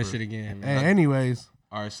smell that shit again. Hey, Man. anyways,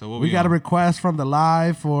 All right, so what we got a on? request from the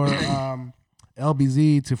live for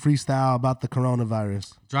LBZ to freestyle about the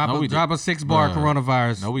coronavirus. Drop No, we a 6-bar Bruh.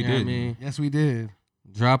 coronavirus. No, we You know what I didn't. mean? Yes, we did.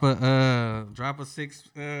 Drop a 6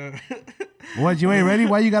 What, you ain't ready?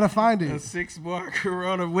 Why you gotta find a it? 6-bar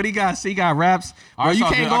corona. What he got? He got raps. All Bro, right, you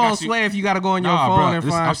so can't good. go I got on you. Sway if you got to go on your Nah, phone bro. and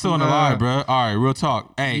find. I'm still on the live, bro. All right, real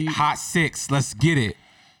talk. Hey, hot 6. Let's get it.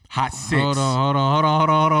 Hot 6. Hold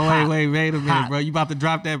on. Wait a minute, bro. You about to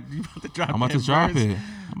drop that? You about to drop? I'm about that to drop verse? it.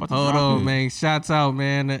 I'm about to Hold drop on, it. man. Shouts out,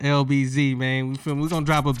 man, to LBZ, man. We feel we gonna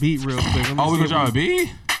drop a beat real quick. Let me Oh, we see gonna drop a if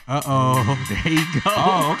beat? There you go.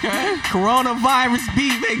 Oh, okay. Coronavirus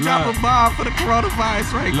beat, man. Drop Look. a bomb for the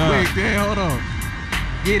coronavirus right Look. quick, man. Hold on.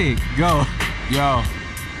 Get it. Go. Yo.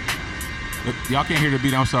 Look, y'all can't hear the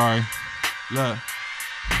beat. I'm sorry. Look.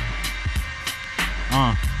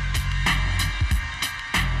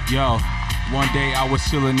 Yo. One day I was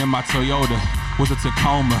chilling in my Toyota. Was a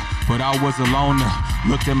Tacoma, but I was a loner.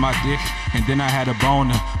 Looked at my dick, and then I had a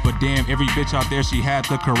boner. But damn, every bitch out there, she had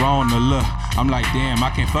the corona. Look, I'm like, damn, I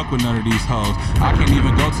can't fuck with none of these hoes. I can't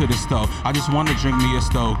even go to the stove. I just wanna drink me a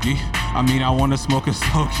stogie. I mean, I wanna smoke a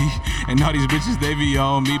stogie. And all these bitches, they be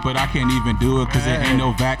on me, but I can't even do it, cause there ain't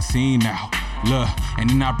no vaccine now. Look, and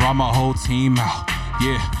then I brought my whole team out.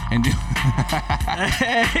 Yeah, and then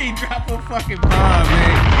Hey, drop a fucking bomb,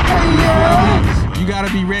 man. You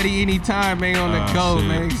gotta be ready anytime, man, on the go, shit.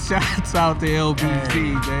 man. Shouts out to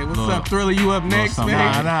LBZ, man. What's Look. up, Thriller? You up next, something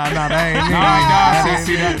man? Nah, that ain't me. Nah,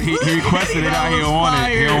 see that he requested it out. He don't want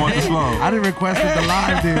it. He don't want the flow. I didn't request it. The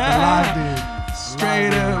live did.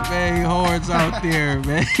 Straight up, man. Hordes out there,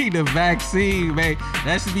 man. The vaccine, man.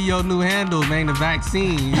 That should be your new handle, man. The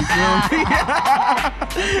vaccine. You feel me?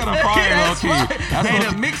 That's kind of fire, low key. That's Hey,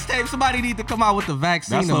 low the mixtape. Somebody need to come out with the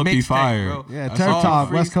vaccine. That's the low key mixtape, fire. bro. Yeah, That's Turk all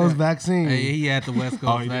Talk, West Coast freestyle. vaccine. Hey, he had the West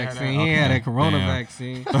Coast he had that. vaccine. He had Okay. that Corona Damn.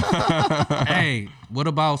 vaccine. Hey, what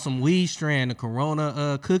about some weed strand, the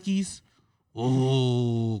Corona cookies?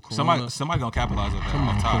 Ooh, Corona. Somebody gonna capitalize on that. Come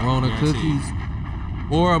on, off top, Corona guaranteed. cookies.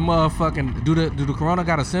 Or a motherfucking do the Corona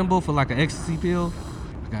got a symbol for like an ecstasy pill?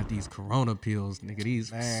 I got these Corona pills, nigga.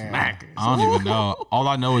 These smackers. I don't even know. All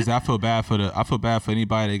I know is I feel bad for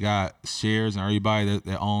anybody that got shares and everybody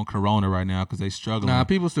that own Corona right now because they struggling. Nah,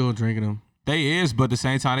 people still drinking them. They is, but at the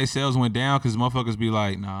same time, their sales went down because motherfuckers be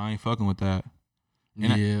like, nah, I ain't fucking with that.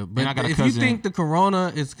 And Yeah, but I got a if you cousin- think the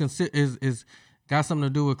Corona is got something to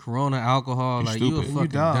do with Corona alcohol, You like you a stupid. fucking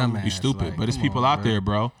dumb. dumbass. You stupid, like, but it's come people on, out bro. there,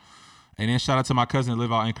 bro. And then shout out to my cousin that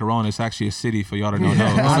live out in Corona. It's actually a city for y'all to know.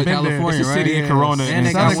 Corona, I've been there. California, It's a right? city in Yeah, Corona. And they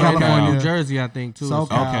in got Southern one in California. New Jersey, I think, too.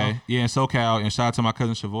 SoCal. Okay, yeah, in SoCal. And shout out to my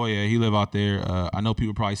cousin Chavoya. He live out there. I know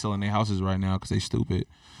people probably selling their houses right now because they stupid.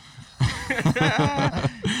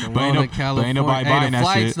 Corona, but ain't nobody Hey, buying the that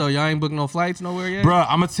flights, shit. though. Y'all ain't booking no flights nowhere yet? Bruh,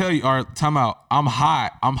 I'm gonna tell you. All right, time out. I'm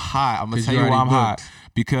hot. I'm gonna 'Cause tell you you why I'm already hot. booked.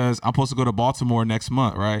 Because I'm supposed to go to Baltimore next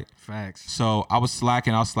month, right? Facts. So I was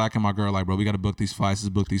slacking my girl, like, bro, we gotta book these flights.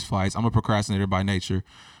 Let's book these flights. I'm a procrastinator by nature.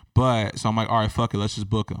 But so I'm like, all right, fuck it, let's just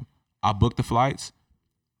book them. I booked the flights.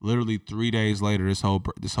 Literally 3 days later, this whole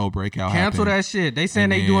breakout Cancel happened. that shit. They saying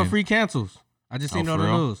And they doing then- free cancels. I just seen it Oh, on for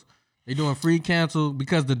the real? news. They doing free cancel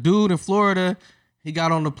because the dude in Florida, he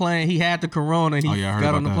got on the plane. He had the Corona. And he Oh, yeah, I heard got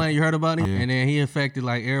about on the that. plane. You heard about it? Yeah. And then he infected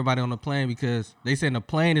like everybody on the plane because they saying the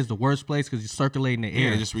plane is the worst place because you're circulating the Yeah,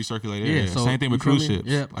 air. they just recirculate Yeah, air. so Same thing with you feel cruise me? ships.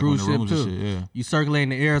 Yeah, like cruise on the ship rooms too. and shit, yeah. You circulate in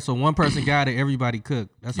the air, so one person got it, everybody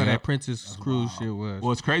cooked. That's how Yeah. that Princess cruise shit was.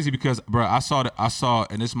 Well, it's crazy because, bro, I saw,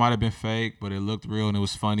 and this might have been fake, but it looked real and it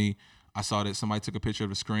was funny. I saw that somebody took a picture of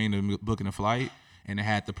the screen of booking a flight, and it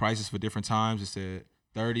had the prices for different times. It said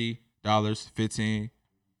 $30, $15,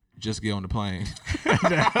 just get on the plane.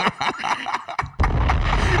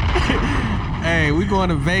 Hey, we going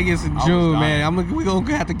to Vegas in was June, dying. man. We gonna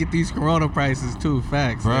have to get these Corona prices too.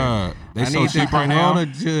 Facts, man. Bruh, they I so need the cheap right now. Corona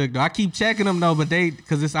jug. I keep checking them though, but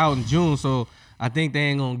because it's out in June, so I think they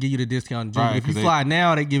ain't gonna give you the discount in June. Right, If you 'cause fly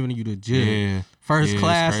now, they giving you the jug. Yeah. First Yeah, it's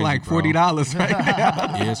class, crazy, like bro. $40 right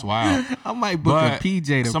now. Yeah, it's wild. I might book But a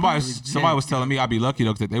PJ. To somebody private was jet. telling me I'd be lucky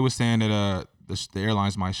though, because they was saying that the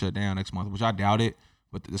airlines might shut down next month, which I doubt it.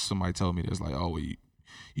 But somebody told me that's like, oh, well,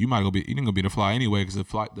 you might you ain't gonna be able to fly anyway because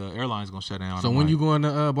the airline's gonna shut down. So I'm when like, you going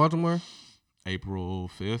to Baltimore? April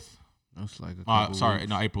 5th. That's like a couple weeks.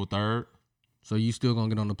 No, April 3rd. So you still gonna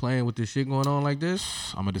get on the plane with this shit going on like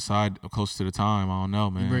this? I'm gonna decide close to the time. I don't know,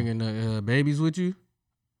 man. You bringing the babies with you?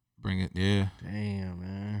 Bring it, yeah. Damn,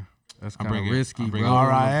 man. That's I'm kind of bringing- risky, I'm bro. bringing- on All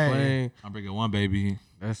right, the hey. plane. I'm bringing one baby.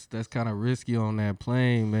 That's kind of risky on that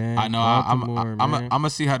plane, man. I know. Baltimore, I'm man. gonna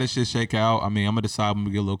see how this shit shake out. I mean, I'm gonna decide when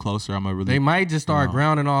we get a little closer. I'm gonna really. They might just start No.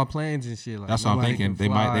 grounding all planes and shit. Like, That's what I'm nobody thinking. can They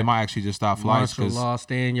fly. might actually just stop flights Martial because. law,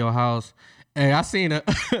 stay in your house. Hey, I seen a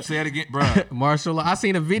Say it again, bro. martial law. I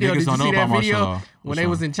seen a video. Niggas Did you don't know see that about martial video law. when Which they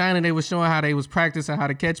was one? in China? They was showing how they was practicing how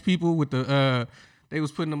to catch people with the. They was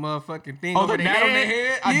putting the motherfucking thing Oh, over the their net on head. their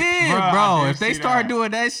head? I did- Yeah, bruh, I bro. did If they see start that.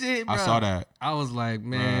 doing that shit, bro, I saw that. I was like,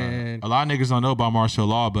 man. A lot of niggas don't know about martial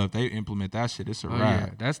law, but if they implement that shit, it's a Oh, yeah,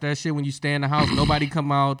 wrap. that's that shit when you stay in the house, nobody come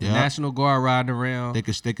out, the Yep. National Guard riding around. They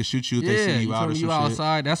could shoot you if yeah, they see you you out feel or me? some You shit.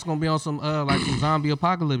 outside. That's gonna be on some like some zombie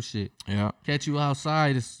apocalypse shit. Yeah. Catch you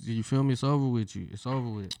outside. You feel me? It's over with you. It's over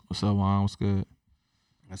with. What's up, Juan? What's good?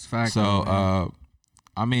 That's fact. So, though, man.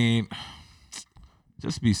 I mean,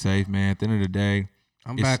 just be safe, man. At the end of the day,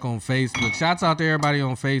 I'm it's- back on Facebook. Shouts out to everybody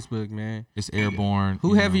on Facebook, man. it's airborne. Who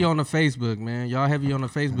you heavy know. on the Facebook, man? Y'all heavy on the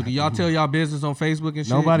Facebook? Do y'all tell y'all business on Facebook and shit?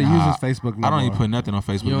 Nobody Nah, uses Facebook no I don't more. even put nothing on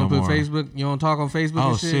Facebook You don't no put more. Facebook. You don't talk on Facebook. Oh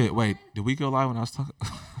and shit. shit! Wait, did we go live when I was talking?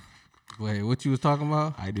 Wait, what you was talking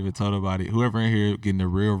about? I ain't even told nobody. Whoever in here getting the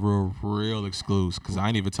real exclusive, because I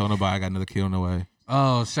ain't even told nobody I got another kill on the way.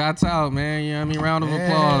 Oh, shouts out, man. You know what I mean? Round of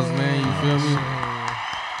applause, man. You feel me?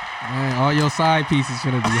 Man, all your side pieces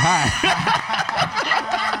finna be hot.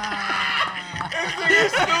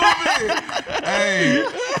 Hey,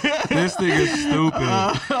 this nigga stupid.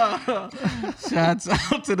 Shouts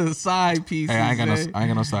out to the side pieces. Hey, I ain't got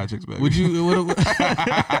man. no side chicks, baby. Would you?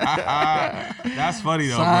 That's funny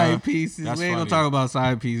though, side bro. pieces. That's we ain't gonna funny. talk about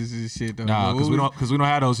side pieces and shit though. Nah, But because we don't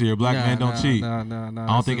have those here. Black men don't cheat. Nah, I don't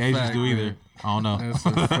that's think a Asians fact, do man. either. I don't know. That's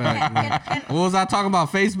a fact, man. What was I talking about?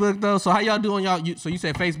 Facebook though. So how y'all doing? So you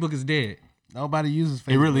said Facebook is dead. Nobody uses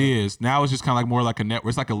Facebook. It really is. Now it's just kind of like more like a network.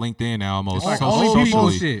 It's like a LinkedIn now almost. Like only people,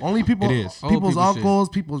 old shit. only people, It is. Old people's people uncles,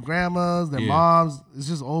 people's grandmas, their Yeah. moms. It's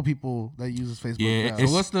just old people that uses Facebook. Yeah, now.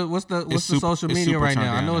 So what's the super- social it's media super right turned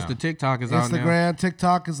now? I down know it's now. the TikTok is out now. Instagram,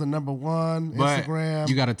 TikTok is the number one. But Instagram.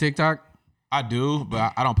 You got a TikTok? I do,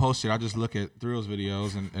 but I don't post it. I just look at Thrill's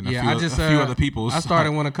videos and Yeah, a few other people's. I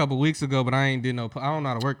started one a couple weeks ago, but I ain't did no. I don't know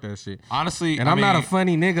how to work that shit. Honestly, And I'm not a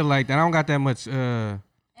funny nigga like that. I don't got that much.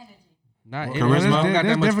 Not Charisma? I don't got that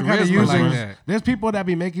There's much different kind of charisma users. like that. There's people that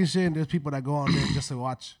be making shit, and there's people that go on there just to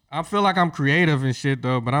watch. I feel like I'm creative and shit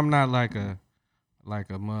though, but I'm not like a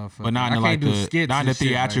motherfucker. but not I in can't like do the skits not in the and shit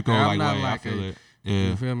theatrical that. like I'm not way. like I feel a- it. You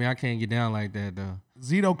Yeah. feel me? I can't get down like that though.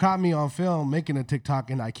 Zito caught me on film making a TikTok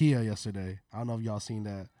in IKEA yesterday. I don't know if y'all seen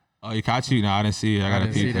that. Oh, you caught you? No, I didn't see it. I I gotta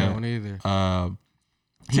didn't see peep that one either.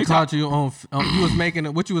 He TikTok- caught you on. You was making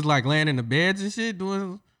it. What you was like laying in the beds and shit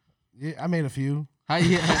doing. Yeah, I made a few. How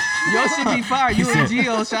you? Your shit be fire. You and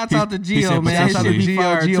Gio. Shouts out to he Gio, said man. Shout out to Shit be Gio,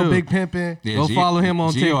 fire Gio too. Big Pimpin'. Yeah, Go follow him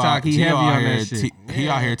on TikTok. He heavy out on here, that shit. He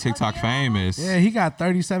out here TikTok famous. Yeah, he got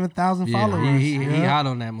 37,000 Yeah, followers. he Yeah. hot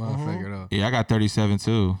on that motherfucker though. Yeah, I got 37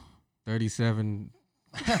 too. 37.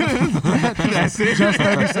 That's it. Just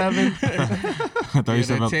 37.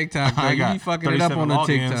 37. that TikTok, bro. I You got be fucking it up 37 on the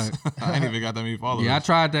logins. TikTok. I ain't even got that many followers. Yeah, I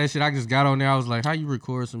tried that shit. I just got on there. I was like, how you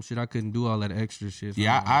record some shit? I couldn't do all that extra shit. So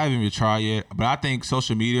Yeah, I haven't even tried yet. But I think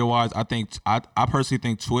social media wise, I personally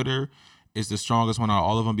think Twitter is the strongest one out of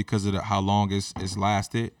all of them because of how long it's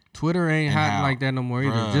lasted. Twitter ain't And hot how- like that no more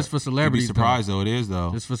either. Bruh, Just for You'd be celebrities. surprised though. It is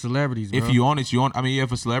though. Just for celebrities, bro. If you own it, you own. I mean, yeah,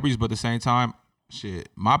 for celebrities, but at the same time, shit,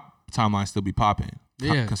 my timeline still be popping.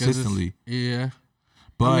 yeah, 'cause it's- consistently. Yeah.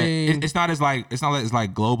 But I mean- it's not as like it's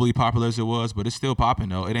like globally popular as it was, but it's still popping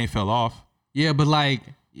though. It ain't fell off. Yeah, but like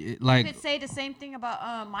You like could say the same thing about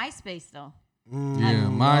MySpace though. yeah,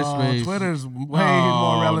 MySpace. Twitter's way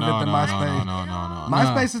more relevant than MySpace. No.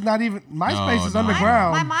 MySpace is not even. MySpace is no.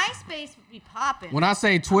 underground. My MySpace would be popping. When I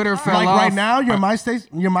say Twitter fell like off, right now, your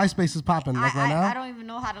MySpace is popping. Like right I now. don't even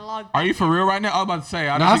know how to log. Are you for real right now? I was about to say.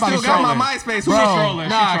 I I'm still got my MySpace. Bro. trolling.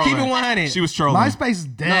 Nah, She keep it trolling. 100. She was trolling. MySpace is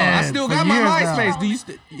dead. No, I still for got my years now. MySpace. Do you?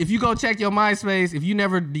 If you go check your MySpace, if you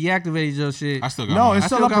never deactivated your shit, I still got No, mine. it's I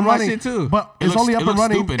still still up got and my running shit too. But It it's looks- only up it and looks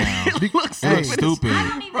running. stupid now. it looks It looks stupid. stupid. I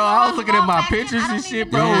don't even Bro, know I how was to looking at log my back in. pictures I don't and shit,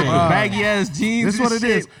 even bro. know With how to- baggy ass jeans. This is and what it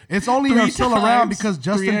shit. is. It's only 3 still around times, because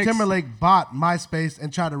Justin 3X. Timberlake bought MySpace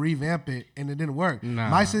and tried to revamp it, and it didn't work. Nah.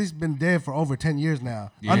 MySpace's been dead for over 10 years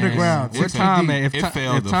now. Yeah. Underground. Where 6 Tom deep. at? If, It Tom-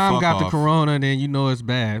 failed if the Tom fuck got the off. corona, then you know it's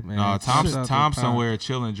bad, man. No, Shouts out Tom's to Tom Tom. somewhere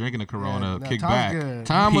chilling, drinking the Corona, Yeah, kick Tom's back. good.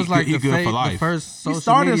 Tom was He like good the, for the life. first He social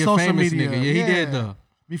started media social famous media. nigga. Yeah, he did though.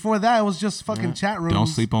 Before that, it was just fucking chat rooms. Don't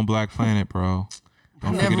sleep on Black Planet, bro.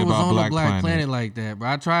 Don't Never forget was about on Black the Black Planet. Planet like that, bro.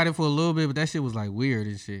 I tried it for a little bit, but that shit was like weird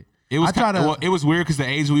and shit. It was I try to- it was weird because the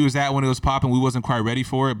age we was at when it was popping, we wasn't quite ready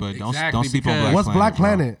for it. But Exactly, don't sleep on because- Black What's Planet. Black bro.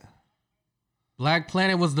 Planet? Black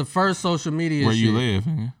Planet was the first social media Where shit. you live?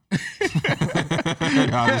 nigga.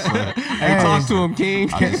 I just playing. Hey, talk to him, King.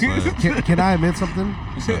 I just playing. Can I admit something?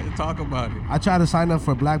 Talk about it. I tried to sign up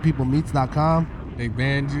for blackpeoplemeets.com. They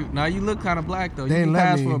banned you. Now you look kind of black though. They You ain't can let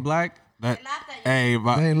pass me. for a black. That, laughed at you. hey,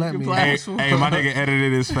 They ain't let me. Black. hey, Black. hey, my nigga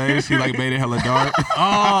edited his face. He like made it hella dark.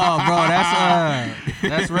 Oh, bro,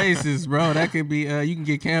 that's racist, bro. That could be. You can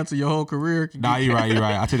get canceled. Your whole career. Can Nah, get you're right.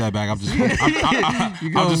 I'm take that back. I'm just. You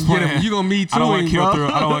I'm gonna just get playing. him. You gonna me I don't want too, to kill bro. through.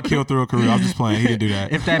 I don't want to kill through a career. I'm just playing. He didn't do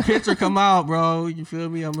that. If that picture come out, bro, you feel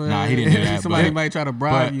me? I'm Nah, he didn't do that, Somebody but- might try to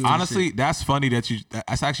bribe But you. and honestly, shit. that's funny that you.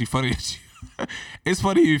 That's actually funny that you. It's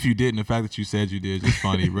funny if you didn't. The fact that you said you did, just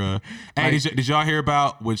funny, bro. Hey, Like- did y'all hear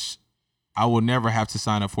about which? I will never have to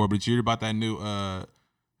sign up for. But did you hear about that new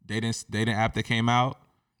dating app that came out?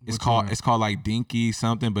 It's called like Dinky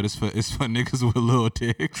something, but it's for niggas with little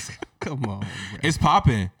dicks. Come on, bro. It's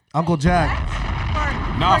popping. Uncle Jack.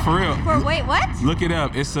 Nah, for real. Wait, what? Look it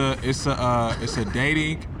up. It's a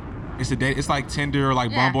dating. It's like Tinder or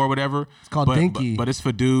like Yeah. Bumble or whatever. It's called Dinky. But it's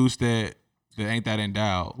for dudes that ain't that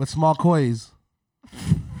endowed. With small coys.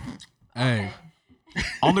 Hey,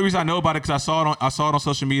 Only reason I know about it because I saw it on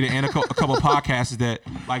social media and a couple podcasts that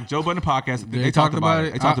like Joe Budden podcast. They talked about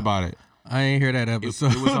it. They talked about it. I ain't hear that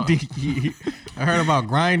episode. it was on- I heard about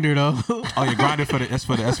Grinder though. Oh, yeah, Grindr that's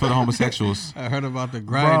for the homosexuals. I heard about the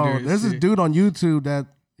Grinder. Bro, there's this dude on YouTube that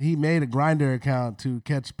he made a Grinder account to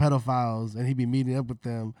catch pedophiles, and he be meeting up with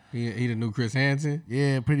them. He the new Chris Hansen.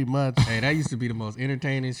 Yeah, pretty much. Hey, that used to be the most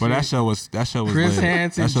entertaining shit. But that show was Chris lit.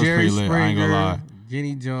 Hansen, That show was Jerry pretty lit. I ain't gonna lie. Springer,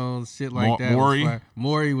 Jenny Jones, shit like that. Maury.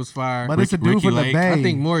 Maury was fire. But it's a dude Ricky from the Lake. Bay. I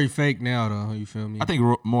think Maury fake now though. You feel me? I think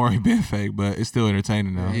Maury been fake, but it's still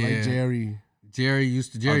entertaining though. Yeah. like Jerry. Jerry was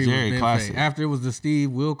been classic. fake. After it was the Steve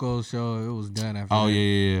Wilkos show, it was done after Oh that.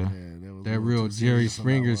 yeah. That real Jerry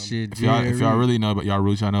Springer shit. If y'all really know about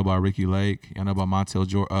y'all know about Ricky Lake, y'all know about Montel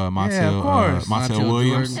course. Montel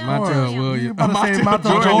Williams. Montel Williams. You about to say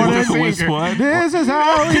Montel Jordan? This is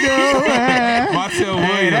how we do it. Montel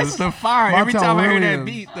Hey, Williams. that's the fire. Every Montel time I hear that Williams.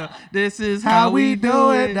 beat, though, this is How we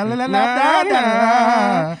do it. Da, Da, la, la, la, da, da,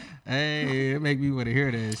 da. Hey, it make me want to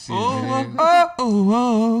hear that shit. Oh, man.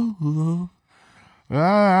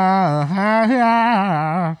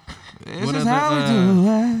 This What is other, how we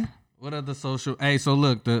do it. What other social? Hey, so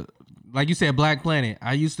look, like you said, Black Planet.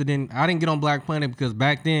 I didn't get on Black Planet because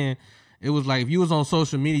back then it was like if you was on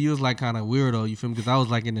social media, you was like kind of weirdo. You feel me? Because I was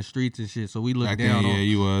like in the streets and shit. So we looked Back down then,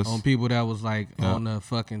 you was. on people that was like on the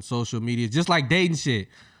fucking social media, just like dating shit.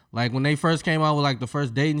 Like when they first came out with like the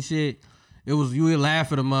first dating shit. It was you would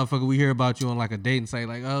laugh at a motherfucker. We hear about you on like a dating site,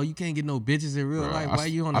 like, oh, you can't get no bitches in real life. Why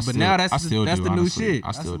you on it? But now that's the new shit.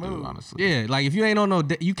 I still do, honestly. Yeah, like if you ain't on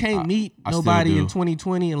you can't meet nobody in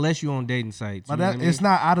 2020 unless you on dating sites. But that, it's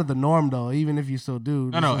not out of the norm though. Even if you still do.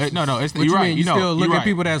 No. It's What you're you right. mean? You still look you're at right.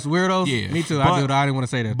 people that's weirdos? Yeah, Me too. but- I do. I didn't want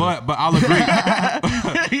to say that. But I'll agree.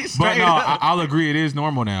 But no, I'll agree. It is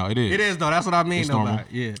normal now. It is. it is though. That's what I mean. It's Though, normal. about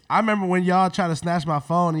it. Yeah. I remember when y'all tried to snatch my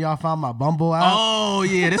phone and y'all found my Bumble app. Oh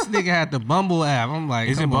yeah, this nigga had the Bumble app. I'm like,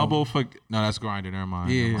 Is it come on. Bumble for? No, that's Grindr. Never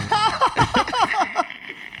mind. Yeah.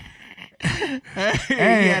 He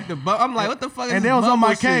had the I'm like, what the fuck? Is And this they was on Bumble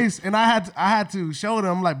my shit? case, and I had to show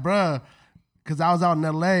them like, bruh, because I was out in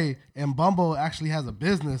LA, and Bumble actually has a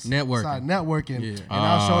business Networking. side, networking. Yeah. And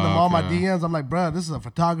I was showing them all my okay. DMs. I'm like, bruh, this is a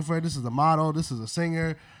photographer, this is a model, this is a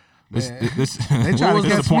singer. This They try to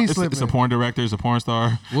catch me it's a slipping. porn director. It's a porn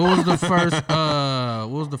star. What was the first? What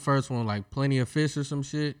was the first one? Like Plenty of Fish or some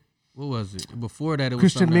shit. What was it? Before that, it was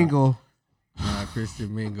Christian something else. Mingle. Nah,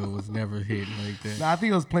 Christian Mingle was never hitting like that. Nah, I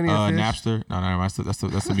think it was Plenty of Fish. Napster. No,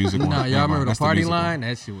 that's the music one. Nah, Never y'all mind. remember the That's party music one. line?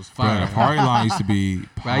 That shit was Bro, fire. the party line used to be.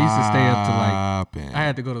 Bro, I used to stay up to poppin'. I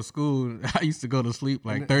had to go to school. I used to go to sleep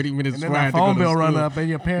like 30 minutes And then before I that had to go phone to bill run school. up, and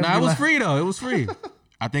your parents. Nah, be it was like, free though. It was free.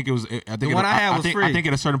 I think it was. I think one I had was think, free. I think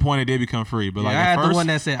at a certain point it did become free, but like I at had first, the one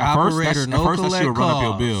that said at first, operator, no at first that shit would collect run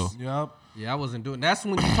up your calls. bill. Yup. Yeah, I wasn't doing. That's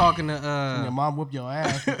when you talking to. Your mom whooped your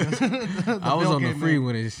ass. I was on the free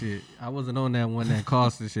one and shit. I wasn't on that one that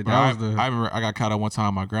cost and shit. Bro, That was the. I remember I got caught up one time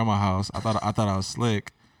at my grandma's house. I thought I was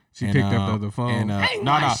slick. She picked up the other phone.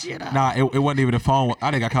 Nah, it wasn't even the phone.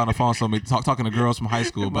 I didn't got caught on the phone. So talking to girls from high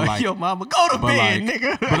school, but like, yo, mama, go to but bed, like,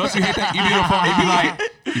 nigga. but don't you hate that? You be on the phone.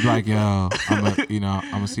 You be like, yo,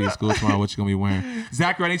 I'm gonna see you at school tomorrow. What you gonna be wearing?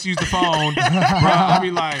 Zachary, I need to use the phone, bro. I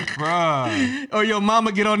be like, bro. Or your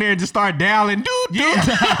mama get on there and just start dialing, dude.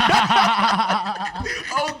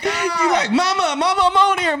 Oh God. You like, mama, I'm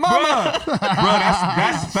on here, mama. Bro,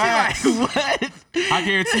 that's facts. What? I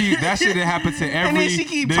guarantee you that shit happened to every And then she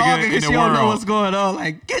keep nigga talking in because the she world. don't know what's going on.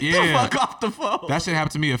 Like, get the Yeah. fuck off the phone. That shit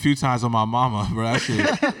happened to me a few times with my mama, bro. That shit.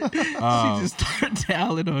 She just started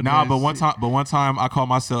dialing on Nah, that but shit. one time I called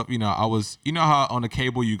myself, I was, how on the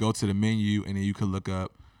cable you go to the menu and then you could look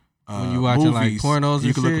up When you watching, like, movies. pornos you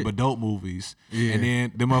and could look shit? up adult movies. Yeah. And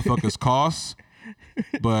then the motherfuckers cost.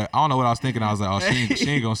 But I don't know what I was thinking. I was like, oh, she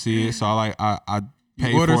ain't gonna see it. So I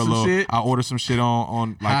paid for ordered a some little. shit? I ordered some shit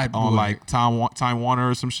on Hot boy. Time Warner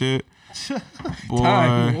or some shit. Boy,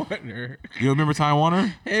 Time Warner. you remember Time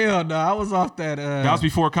Warner? Hell no, I was off that. That was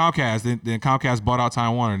before Comcast. Then Comcast bought out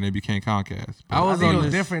Time Warner and it became Comcast. I I was think on it was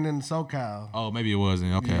this. different in SoCal. Oh, maybe it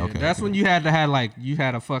wasn't. Okay, Yeah, okay. that's okay. when you had to have you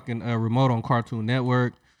had a fucking remote on Cartoon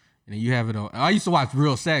Network, and then you have it on. I used to watch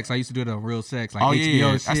Real Sex. I used to do it on Real Sex, like Oh HBO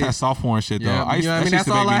yeah, shit. that's that soft porn shit though. Yeah, I used, you know what I that mean? shit used That's to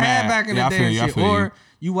make all me I had mad. back in Yeah, the I feel day. you, and I shit. feel you. Or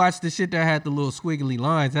you watch the shit that had the little squiggly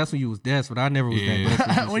lines. That's when you was desperate. I never was Yeah. that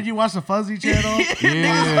desperate. When you watch the Fuzzy channel, Yeah,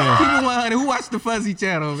 Keep it 100. Who watched the Fuzzy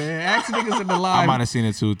channel, man? Ask niggas in the I live. might have seen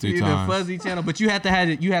it 2 or 3 The times. Fuzzy channel, but you have to have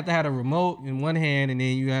it. You have to have a remote in one hand, and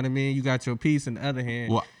then you know what I mean. You got your piece in the other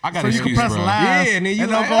hand. Well, I got so an you can excuse, press bro. last, Yeah, and then you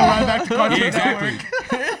they'll like, go right back to Cartoon Yeah, exactly.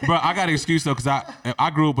 Network. Bro, I got an excuse though, cause I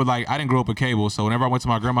grew up with I didn't grow up with cable, so whenever I went to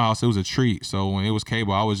my grandma's house, it was a treat. So when it was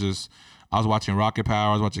cable, I was watching Rocket Power,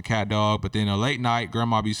 I was watching Cat Dog, but then a late night,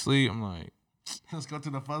 grandma be asleep. I'm like, Let's go to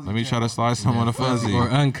the Fuzzy. let me try channel. to slide some on the Fuzzy. or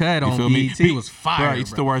Uncut You on feel me? BET was fire. Bro, you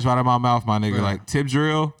took the words right out of my mouth, my nigga. Bro. Like Tip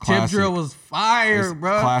Drill, Tip classic. drill was fire, It's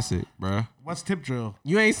bro. classic, bro. What's Tip Drill?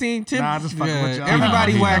 You ain't seen Tip? Nah, I just fucking with y'all.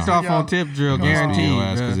 Everybody Nah, whacked nah. off on Tip drill, guaranteed.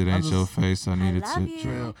 Because it bruh. ain't your face. I need a love tip you.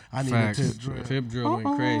 drill. I need Facts. a Tip Drill. Tip drill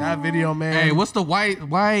went crazy. That video, man. Hey, what's the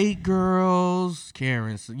white girls?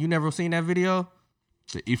 Karen, you never seen that video?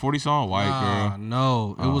 The E40 song, White Girl.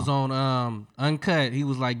 No, it Oh. was on Uncut. He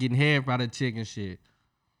was like getting head by the chick and shit.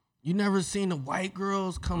 You never seen the white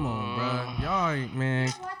girls? Come on, bro. Y'all ain't, man.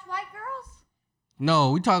 Watch white girls.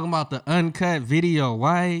 No, we talking about the uncut video.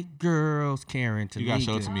 White girls caring to You gotta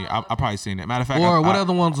show it to me. I probably seen it. Matter of fact, Or what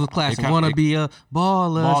other ones was classic? Wanna be a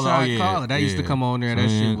baller, shot caller. That used to come on there. That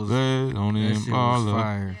shit was good on that him, shit was baller.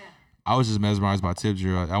 fire. I was just mesmerized by Tip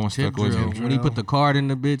Drill. That one Tip stuck with drill. me. When he put the card in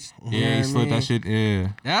the bitch. Yeah, he slipped that shit. Yeah.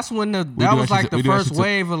 That's when that do was that like shit the we do that first shit to-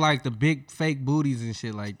 wave of like the big fake booties and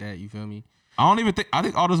shit like that. You feel me? I don't even think. I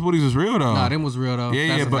think all those booties was real though. Nah, them was real though. Yeah,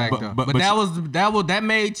 That's yeah, a but- fact, but- though. but- But but that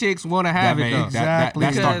made chicks want to have that it made though.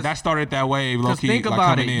 Exactly. that started that wave. Low Because key, think like,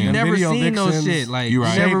 about it, coming you in. never Video seen no vixens, shit. Like You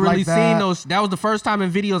right. you never Shaped really like seen that. those. That was the first time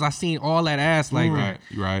in videos I seen all that ass. Like, Right,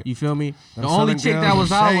 you right. You feel me? The Them only Southern chick girls that was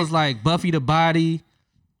were out shaped. was like Buffy the Body.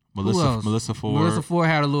 Who else? Melissa Ford. Melissa Ford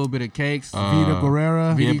had a little bit of cakes. Vita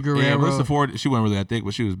Guerrera. Vita Yeah, Guerrero. Melissa Ford. She wasn't really that thick,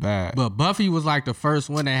 but she was bad. But Buffy was like the first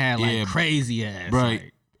one that had like Yeah, crazy ass. right.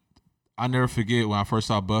 Like, I never forget when I first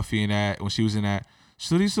saw Buffy in that, when she was in that.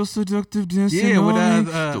 Shorty's so seductive dancing Yeah, with, on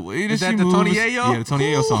me. the way is that that she the moves, Tony Ayo? Yeah, the Tony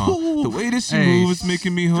Ayo song. The way that she hey, moves is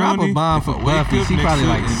making me drop horny. a bomb If for I wake Buffy. up She next probably to-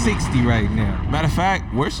 like 60 right now. Matter of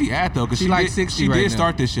fact, where's she at though? Because She she like did, 60 she right did now.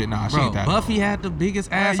 start this shit. Nah, she Bro, ain't that. Buffy had the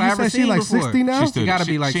biggest ass you I ever said she seen like before. 60 now? She still gotta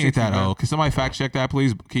be like she ain't 60, that bro. old. Can somebody fact check that,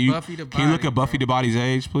 please? Can you Buffy the can you look Body, at Buffy bro. the Body's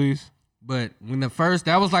age, please? But when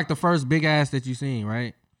that was like the first big ass that you seen,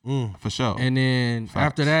 right? For sure. And then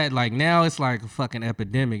after that, like now it's like a fucking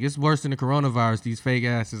epidemic. It's worse than the coronavirus. These fake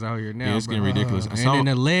asses out here now. Yeah, it's getting bro. ridiculous. And So- then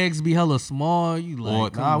the legs be hella small. You like, Well,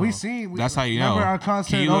 come Nah, we on. seen. That's how you know. Remember our Can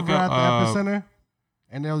concert you look over up, at the Epicenter?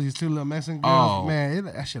 And there was these two little Mexican girls. Oh. Man,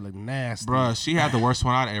 that shit looked nasty. Bruh, she had the worst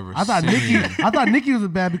one I'd ever I thought seen. Nikki was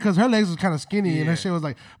bad because her legs was kind of skinny and Yeah. her shit was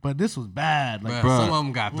like, but this was bad. Like, Bruh, some of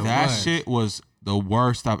them got the That ones. shit was the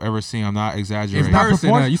worst I've ever seen. I'm not In exaggerating. not person,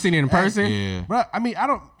 proportion- you seen it in person? Yeah. bro, I mean, I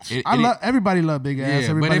don't. It- I it- love everybody. Love big ass. Yeah, but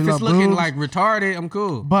Everybody if it's love looking boobs. like retarded, I'm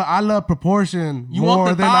cool. But I love proportion You more want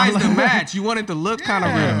the than I thighs to love match. You want it to look kind of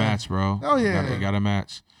You got real. a match, bro. Oh, yeah. You got a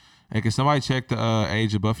match. Hey, can somebody check the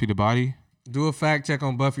age of Buffy the Body? Do a fact check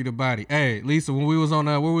on Buffy the Body. Hey, Lisa, when we was on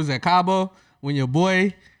where was that, Cabo? When your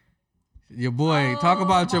boy, talk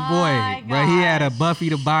about your boy, my bro. He had a gosh. Buffy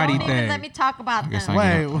the Body Don't even thing. let me talk about I guess them.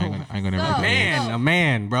 I Wait, ain't gonna ever So- make A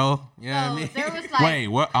man, bro. You know what I So mean? there was like, Wait,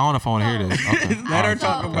 what? I don't know if I want to hear this. Okay. Let her Alright.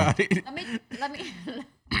 talk about it. let me.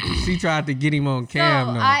 She tried to get him on cam.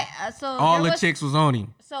 so though. so All there the was- chicks was on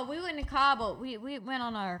him. So we went to Cabo. We went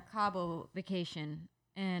on our Cabo vacation,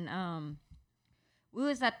 and we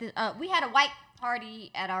was at the we had a white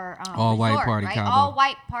party at our All white resort, party, right? Cabo. All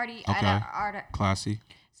white party Okay. at our Classy.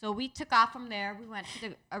 So we took off from there. We went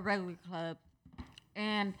to a regular club,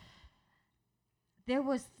 and there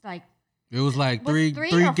was like It was like Was three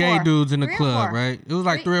three or gay four? dudes in the 3 or club, 4? right? It was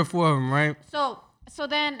like 3 or 4 of them, right? so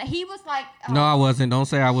then he was like No, I wasn't. Don't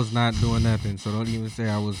say I was not doing nothing. So don't even say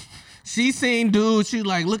I was. She seen dude. She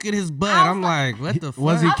like, look at his butt. I was I'm like, what the fuck?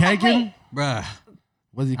 Was he I was like, caking? wait. Bruh.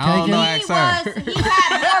 Was he I don't caking? know. he Ask her. was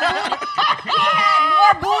he had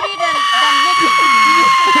more booty than Nikki.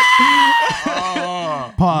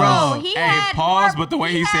 Pause. So he Hey, had pause, more, but the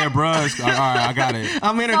way he said bruh, is- all right, I got it.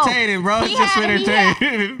 I'm entertaining, bro. he It's just had- he had-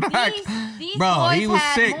 entertaining. Like, these bro, boys he was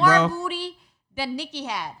had sick, more bro. booty than Nikki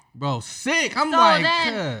had. Bro, sick. I'm So like,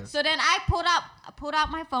 then, cuz. so then I pulled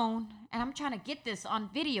out my phone and I'm trying to get this on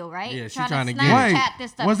video, right? Yeah, she trying trying to to get it. Wait, Snapchat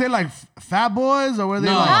this stuff. was they like fat boys or were they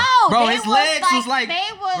No. like No, Bro, they his legs was like- they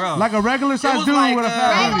was bro. like a regular was sized dude like, with a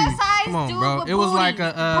fat regular booty? size Come on, dude bro. with It was booty. like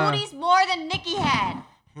a, booty's more than Nikki had.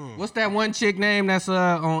 What's that one chick name that's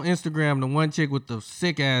on Instagram? The one chick with the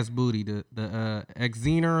sick ass booty, the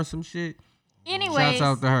Xena or some shit. Anyways, Shouts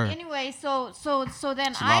out to her. Anyway, so then a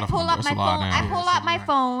lot I of pull them. up That's my a lot phone. now. I Yeah, pull that's out a my lot.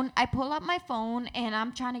 phone. I pull up my phone, and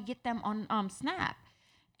I'm trying to get them on Snap.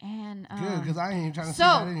 And Good, because I ain't even trying to see so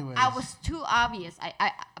that anyways. I was too obvious.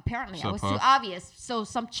 I apparently I Shut was up. too obvious. So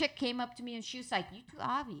some chick came up to me and she was like, "You too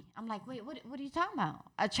obvious." I'm like, "Wait, what are you talking about?"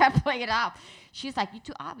 I tried to play it off. She's like, "You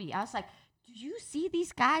too obvious." I was like, "Do you see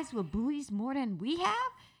these guys with booties more than we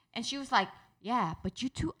have?" And she was like, "Yeah, but you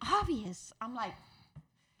too obvious." I'm like,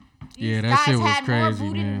 "These Yeah, that guys shit was had crazy, more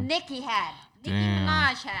booty man. than Nikki had. Nicki Damn.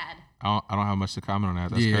 Minaj had. I don't have much to comment on that.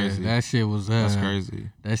 That's yeah, crazy. that shit was That's crazy.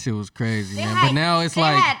 That shit was crazy, They man. had, But now it's they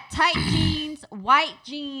like, had tight jeans, white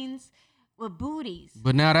jeans with booties.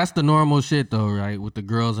 but now that's the normal shit though, right? With the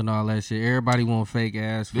girls and all that shit. Everybody want fake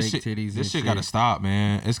ass, fake This shit, titties. this and shit gotta stop,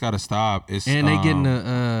 man. It's gotta stop. It's And they getting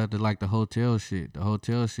the like the hotel shit. The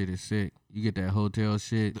hotel shit is sick. You get that hotel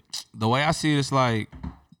shit. the way I see it. It's like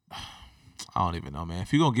I don't even know, man.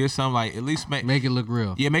 If you gonna get something, like at least Make it look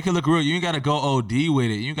real. yeah, make it look real. You ain't gotta go OD with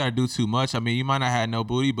it. You ain't gotta do too much. I mean, you might not have no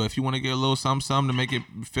booty, but if you want to get a little something to make it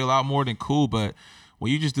fill out more, then cool. But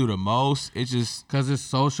when you just do the most, it just Cause it's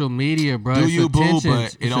social media, bro. do It's you boo, attention. but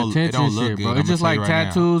It's it don't attention look shit, good. bro. I'ma It's just tell you like right now.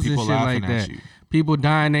 tattoos and People shit like laughing at that. you. people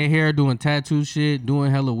dyeing their hair, doing tattoo shit,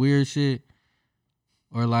 doing hella weird shit,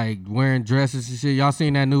 or like wearing dresses and shit. Y'all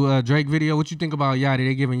seen that new Drake video? What you think about Yachty?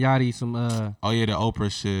 They giving Yachty some. Oh yeah, the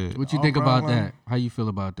Oprah shit. What you think about that? How you feel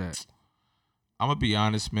about that? I'm gonna be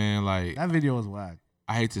honest, man. Like That video was whack.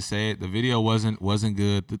 I hate to say it, the video wasn't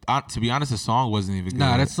good. To be honest, the song wasn't even good.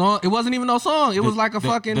 Nah, that song, it wasn't even no song. It was like a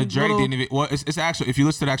fucking. The Drake didn't even. Well, it's actually, if you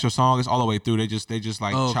listen to the actual song, it's all the way through. They just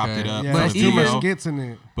like chopped it up. Yeah, But there's too even- much skits in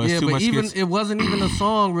it. But it's Yeah, too but much even skits. it wasn't even a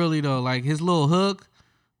song really though. Like his little hook,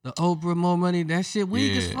 the Oprah more money, that shit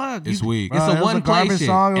weak as fuck. It's weak. It's Bro, a one play garbage shit.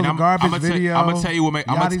 song. It was And a garbage I'ma video. I'm gonna tell you what make.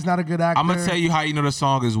 Yachty's not a good actor. I'm gonna tell you how you know the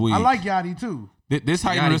song is weak. I like Yachty too. This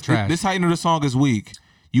how you Yachty know trash. this how you know the song is weak.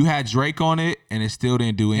 You had Drake on it, and it still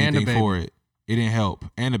didn't do And anything DaBaby. for it. It didn't help,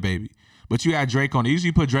 and the baby. But you had Drake on it. Usually,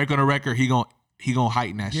 you put Drake on a record, he gon'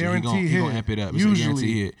 heighten that shit. He Guarantee gonna hit. amp it up. It's a Usually.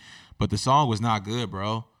 guarantee hit. But the song was not good,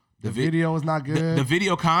 bro. The video was not good. The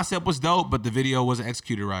video concept was dope, but the video wasn't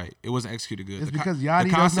executed right. It wasn't executed good. It's The because the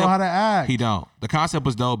Yachty doesn't know how to act. He don't. The concept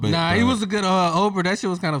was dope, but Nah, he was a good Oprah. That shit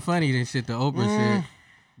was kind of funny and shit. The Oprah shit.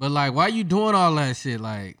 But like, why you doing all that shit?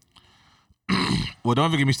 Like, Well, don't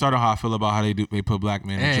even get me started on how I feel about how they put black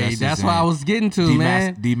men in hey, dresses. that's what I was getting to,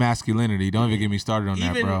 man. Demasculinity. Don't even get me started on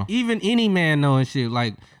that, bro. Even any man knowing shit.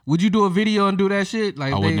 Like, would you do a video and do that shit?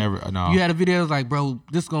 Like, I would never. No, You had a video that was like, bro,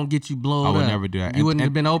 this gonna get you blown I up. would never do that. You wouldn't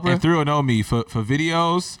have been Oprah. And through and know me for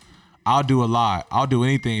videos, I'll do a lot. I'll do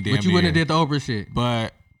anything. Damn But you wouldn't near. have did the Oprah shit.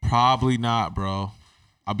 But probably not, bro.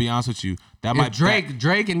 I'll be honest with you. That If might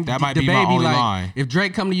Drake and that might the be my baby only like, line. if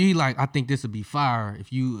Drake come to you, he like, I think this would be fire.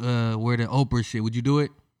 If you wear the Oprah shit, would you do it?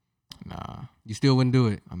 Nah, You still wouldn't do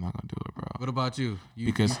it. I'm not gonna do it, bro. What about you? You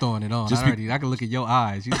Because you throwing it on. just I can look at your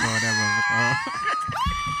eyes. You throwing that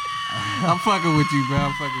motherfucker on. I'm fucking with you, bro.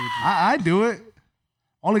 I'm fucking with you. I do it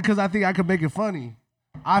only because I think I could make it funny.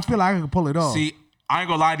 I feel like I could pull it off. See, I ain't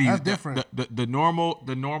gonna lie to you. That's different. The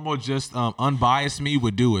normal, just unbiased me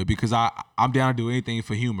would do it because I'm down to do anything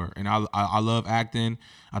for humor, and I love acting.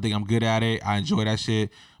 I think I'm good at it. I enjoy that shit.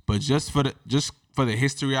 But just for the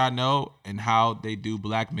history I know and how they do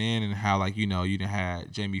black men and how you done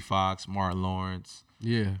had Jamie Foxx, Martin Lawrence.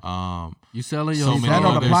 Yeah. You selling your So many That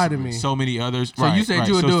don't others, apply to me. So many others. So you said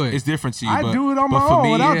you would do it. It's different to you. I but, do it on but my for own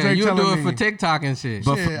me, without Yeah, Drake you do telling it me. for TikTok and shit.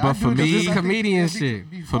 But Shit, but I for do it 'cause me, it's like comedian it'd be- shit.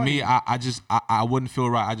 be For me, funny. I wouldn't feel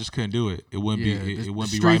right. I just couldn't do it. It wouldn't Yeah, be. the It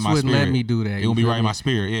wouldn't be streets right in my wouldn't spirit. let me do that, It you wouldn't be feel right in me? my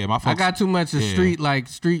spirit. Yeah, my folks. I got too much of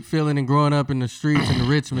street feeling and growing up in the streets and the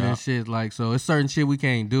Richmond and shit. Like, so it's certain shit we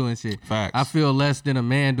can't do and shit. Facts. I feel less than a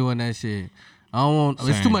man doing that shit. I don't want.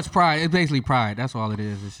 It's too Same. much pride. It's basically pride. That's all it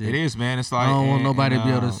is. And shit. It is, man. It's like I don't want and- nobody to be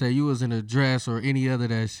able to and, say you was in a dress or any other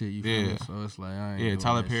that shit. You feel Yeah. me? So it's like I ain't Yeah, doing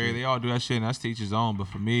Tyler that Perry. shit. They all do that shit, and that's to each his own. But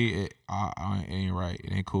for me, it ain't right.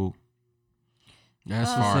 It ain't cool.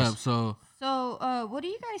 That's far what's as- up. So So, what do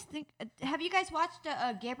you guys think? Have you guys watched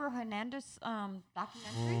the Gabriel Hernandez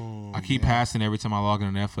documentary? I keep passing every time I log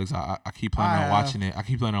into Netflix. I keep planning I on have. watching it. I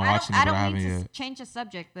keep planning on I watching don't, it, but I I don't haven't mean yet. to change the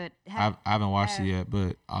subject, but I haven't watched it yet,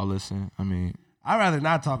 but I'll listen. I mean, I'd rather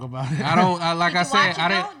not talk about it. I don't. Like did I you said, watch it, I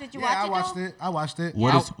though? didn't. Did you Yeah, watch I it? watched though? it. I watched it.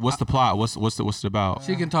 what's the plot? What's it about?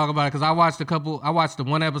 She can talk about it because I watched the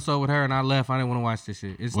one episode with her and I left. I didn't want to watch this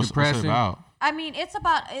shit. It's What's depressing. it about? I mean, it's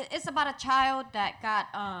about a child that got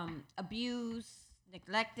abused,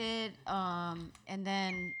 neglected, and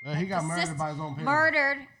then Well, he got murdered by his own parents.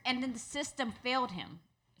 Murdered, and then the system failed him.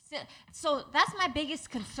 So that's my biggest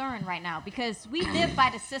concern right now because we live by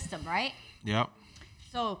the system, right? Yep.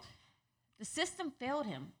 So the system failed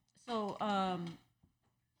him. So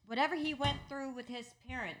whatever he went through with his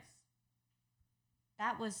parents,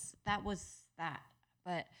 that was that.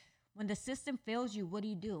 But when the system fails you, what do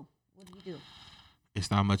you do? What do you do? It's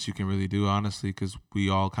not much you can really do, honestly, because we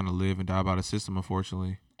all kind of live and die by the system,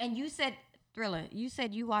 unfortunately. And you said, Thriller, you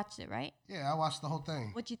said you watched it, right? Yeah, I watched the whole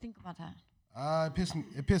thing. What'd you think about that?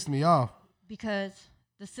 It pissed me off. Because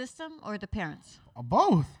the system or the parents?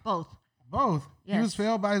 Both. Both. He was Yes.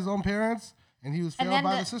 failed by his own parents, and he was And failed then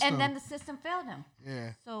by the system. and then the system failed him.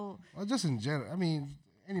 Yeah. So Well, just in general, I mean,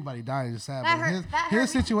 anybody dying is sad. That But hurt- that hurt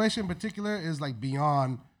his me. situation in particular is like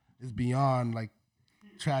beyond like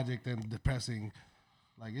tragic and depressing.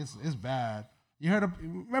 Like it's bad. You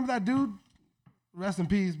remember that dude? Rest in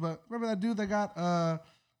peace. But remember that dude that got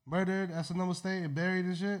murdered at Sonoma State and buried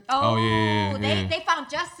and shit? Oh, yeah. They found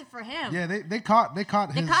justice for him. Yeah, they caught They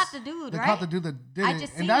caught caught the dude, They right? caught the dude that did I it,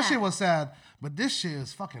 just seen and that that. shit was sad. But this shit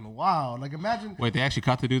is fucking wild. Like imagine, Wait, they actually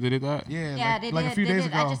caught the dude that did that? yeah, Yeah, like, they like did. a few they days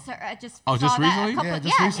did. ago. I just Oh, just saw that a recently? couple- Yeah,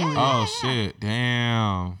 just recently. Oh, shit.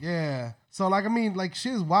 Damn. Yeah. So like I mean, like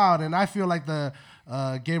shit is wild, and I feel like the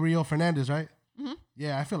Gabriel Fernandez, right? Mm-hmm.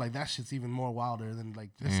 Yeah, I feel like that shit's even more wilder than like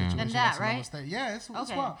this Yeah. situation. Than that, that's a normal right? state. Yeah, it's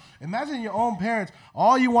Okay. wild. Imagine your own parents.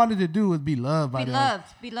 All you wanted to do was be loved by Be them.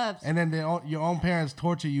 loved. And then your own parents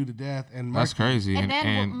torture you to death and That's murder you. crazy. And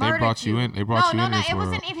then they brought you in. They brought you in this it world.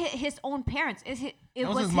 wasn't even his own parents. It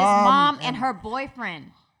was was his his mom mom and- and her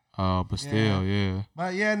boyfriend. But still, yeah.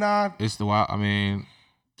 But yeah, nah, It's the wild. I mean,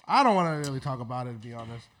 I don't want to really talk about it, to be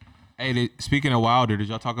honest. hey, speaking of Wilder, did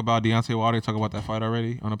y'all talk about Deontay Wilder? Talk about that fight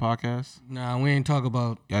already on the podcast? Nah, we ain't talk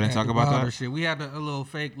about. Y'all didn't talk the about Wilder that? shit. We had a little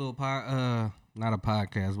fake little not a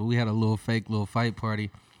podcast, but we had a little fake little fight party.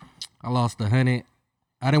 I lost 100.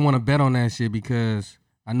 I didn't want to bet on that shit because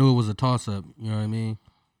I knew it was a toss up. You know what I mean?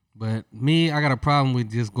 But me, I got a problem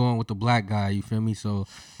with just going with the black guy. You feel me? So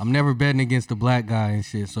I'm never betting against the black guy and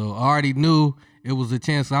shit. So I already knew it was a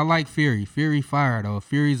chance. I like Fury. Fury fire though.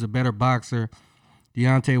 Fury's a better boxer.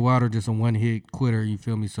 Deontay Wilder just a one hit quitter. You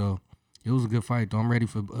feel me? So it was a good fight though. I'm ready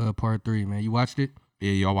for part 3, man. You watched it?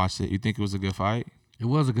 Yeah, y'all watched it. You think it was a good fight? It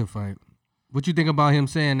was a good fight. What you think about him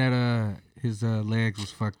saying that his legs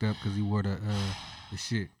was fucked up because he wore the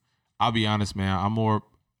shit? I'll be honest, man. I'm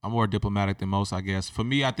more diplomatic than most, I guess. For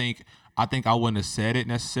me, I think I wouldn't have said it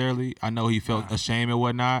necessarily. I know he felt ashamed and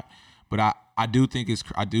whatnot, but I do think it's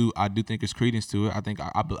credence to it. I think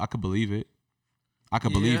I could believe it. I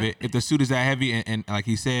could believe it. If the suit is that heavy and like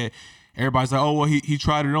he said, everybody's like, oh well, he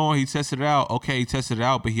tried it on, he tested it out. Okay, he tested it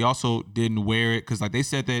out, but he also didn't wear it because like they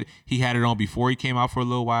said that he had it on before he came out for a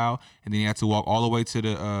little while, and then he had to walk all the way to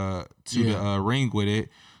the ring with it.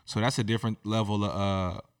 So that's a different level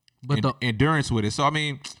of endurance with it. So I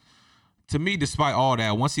mean, to me, despite all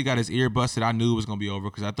that, once he got his ear busted, I knew it was gonna be over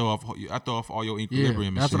because I throw off all your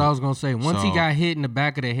equilibrium. Yeah, that's and shit. what I was gonna say. Once he got hit in the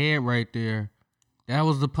back of the head right there, that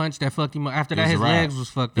was the punch that fucked him up. After that, his legs was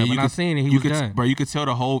fucked up. And I seen it. He was done. Bro, you could tell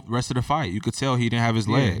the whole rest of the fight. You could tell he didn't have his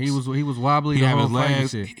legs. He was wobbly. He the didn't have whole his fight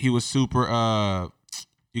and legs. shit. He was super.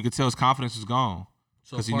 You could tell his confidence was gone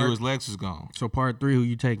because he knew his legs was gone. So part 3, who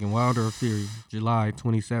you taking, Wilder or Fury? July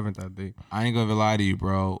 27th, I think. I ain't gonna even lie to you,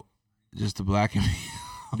 bro. Just to blacken me.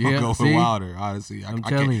 I'm Yeah, gonna go see? for Wilder, honestly. I'm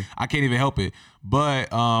telling you. I can't even help it. But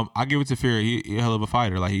I give it to Fury. He a hell of a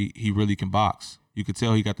fighter. Like he really can box. You could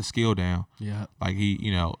tell he got the skill down. Yeah. Like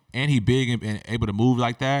and he big and able to move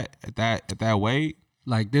like that at that weight.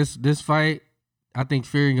 Like this fight, I think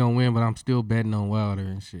Fury gonna win, but I'm still betting on Wilder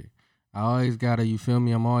and shit. I always gotta, you feel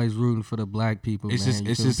me? I'm always rooting for the black people. It's man.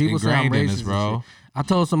 just People say I'm ingrained in racist us, and bro. shit. I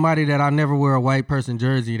told somebody that I never wear a white person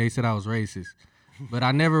jersey. They said I was racist. But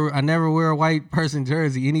I never wear a white person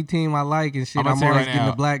jersey. Any team I like and shit, I'm I'm gonna tell you always right getting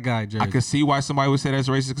now, a black guy jersey. I could see why somebody would say that's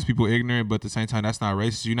racist because people are ignorant, but at the same time, that's not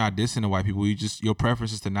racist. You're not dissing the white people. Your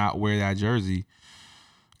preference is to not wear that jersey.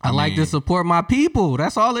 I like to support my people.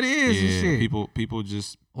 That's all it is. Yeah, and shit. people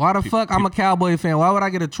just. Why the fuck? I'm a Cowboy fan. Why would I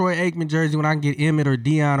get a Troy Aikman jersey when I can get Emmett or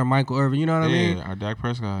Deion or Michael Irvin? You know what I mean? Yeah, our Dak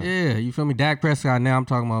Prescott. Yeah, you feel me? Dak Prescott. Now I'm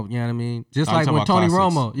talking about. You know what I mean? Just I'm like talking when about Tony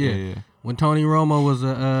classics. Romo. Yeah. When Tony Romo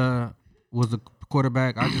was the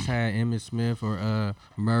quarterback, I just had Emmitt Smith or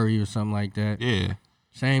Murray or something like that. Yeah.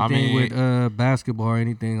 Same thing with basketball or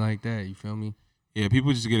anything like that. You feel me? Yeah,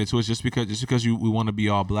 people just get it twisted. Just because we want to be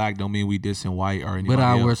all black don't mean we dissing white or anybody But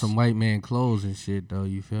I else. wear some white man clothes and shit though.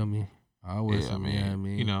 You feel me? I wear some. You know what I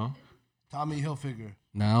mean? You know. Tommy Hilfiger.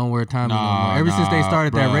 No, I don't wear Tommy no more. Ever since they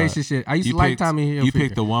started that racist shit, I used to like Tommy Hilfiger. You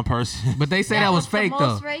picked the one person. But they say that was fake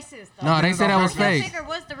though. Racist, though. No, they said that was fake. Hilfiger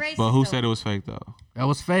was the racist. But who said it was fake though? That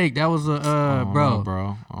was fake. That was bro.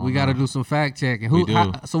 Bro, we got to do some fact checking. We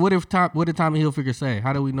do. So what did Tommy Hilfiger say?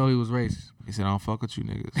 How do we know he was racist? He said, "I don't fuck with you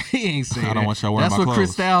niggas." He ain't say I don't that. want y'all wearing That's my what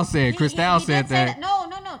clothes. Cristal said. Cristal He said did say that. No.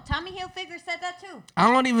 Tommy Hilfiger said that too.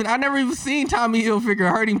 I never even seen Tommy Hilfiger.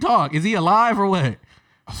 Heard him talk. Is he alive or what?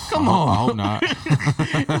 Come on. I hope not.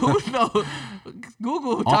 Who knows?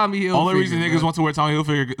 Google Tommy Hilfiger. Only reason bro. niggas want to wear Tommy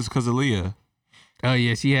Hilfiger is because of Leah. Oh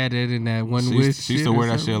yeah, she had that in that one She wish. used to wear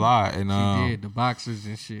that shit a lot, and She did the boxers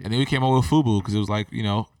and shit. and then we came up with FUBU because it was like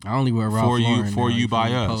I only wear Ralph for you- Lauren for now, you by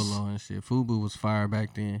feel me? us. Polo and shit. FUBU was fire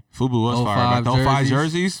back then. FUBU was 05 fire. But the 05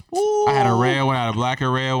 jerseys, Ooh. I had a red one, I had a black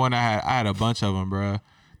and red one. I had a bunch of them, bro.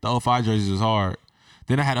 The 05 jerseys was hard.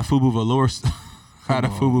 Then I had a FUBU velour. I had a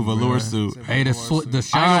FUBU velour suit. Hey, the I Sean ain't gonna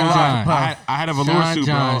John. lie. I had a velour Sean suit,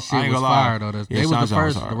 bro. John shit I ain't was gonna lie. fire though. Yeah, They Sean was the John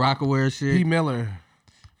first, hard. the Rockaware shit. P. Miller.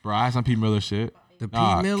 Bro, I had some P. Miller shit. The P.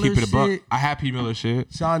 Miller keep it a buck. shit. I had P. Miller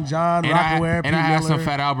shit. Sean John, And Rockaware, P. I had some Miller.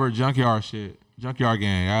 Fat Albert Junkyard shit. Junkyard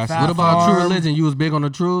gang. I had some- Fat What about True Farm. Religion? You was big on the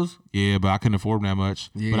Trues? Yeah, but I couldn't afford them that much.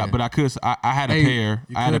 Yeah. But I could. I had a Hey, pair.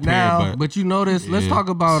 you I had a could pair, now. but But you notice, let's Yeah. talk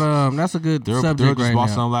about that's a good Daryl subject just right bought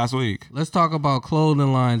now. some last week. Let's talk about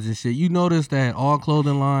clothing lines and shit. You notice that all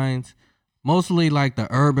clothing lines, mostly like the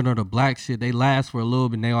urban or the black shit, they last for a little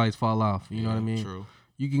bit and they always fall off. You know what I mean? True.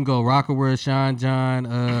 You can go Rockaware, Sean John,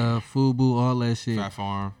 Fubu, all that shit.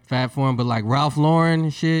 Fat Farm, but like Ralph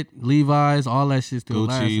Lauren shit, Levi's, all that shit still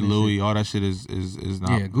Gucci, Louis, all that shit is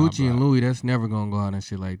not. Yeah, Gucci and Louis, that's never gonna go out and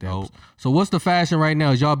shit like that. Nope. So what's the fashion right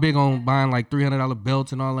now? Is y'all big on buying like $300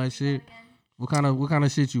 belts and all that shit? What kind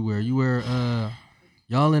of shit you wear? You wear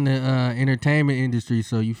y'all in the entertainment industry,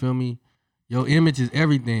 so you feel me? Your image is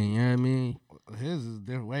everything. You know what I mean? His is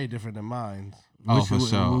way different than mine. For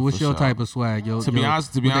sure. What's your type of swag? To be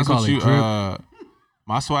honest with you,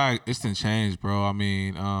 my swag didn't change, bro. I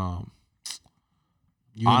mean,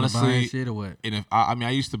 you honestly, shit or what? And I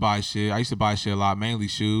used to buy shit. I used to buy shit a lot, mainly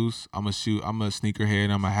shoes. I'm a sneaker head.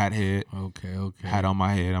 I'm a hat head. Okay. Hat on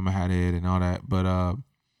my head. I'm a hat head and all that. But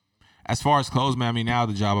as far as clothes, man, I mean, now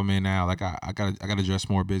the job I'm in now, like I gotta dress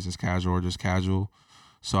more business casual or just casual.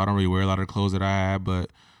 So I don't really wear a lot of the clothes that I have, but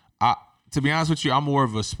to be honest with you, I'm more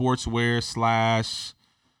of a sportswear /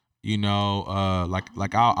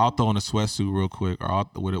 like I'll throw in a sweatsuit real quick, or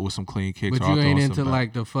with some clean kicks. But you ain't into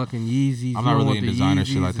like the fucking Yeezys. I'm not really into designer Yeezys,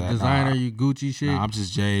 shit like that. Designer, you Gucci shit. Nah, I'm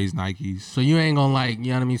just J's, Nikes. So you ain't gonna like, you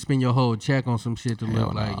know what I mean, spend your whole check on some shit to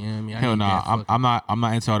look like, you know what I mean? Hell no, I'm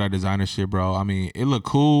not into all that designer shit, bro. I mean, it look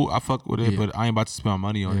cool. I fuck with it, but I ain't about to spend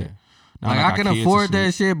money on it. Like I can afford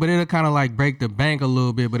that shit, but it'll kind of like break the bank a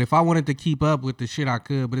little bit. But if I wanted to keep up with the shit, I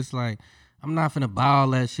could. But it's like, I'm not finna buy all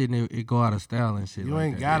that shit and it go out of style and shit. You like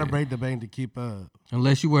ain't that. gotta break the bank to keep up.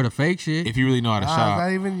 Unless you wear the fake shit. If you really know how to shop.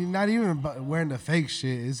 Not even wearing the fake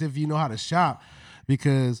shit. It's if you know how to shop.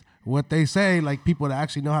 Because what they say, like people that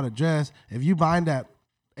actually know how to dress, if you buying that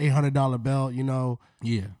 $800 belt,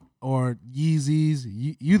 yeah, or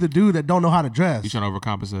Yeezys, you the dude that don't know how to dress. You trying to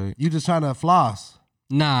overcompensate. You just trying to floss.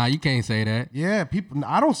 Nah, you can't say that. Yeah,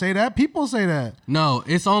 I don't say that. People say that. No,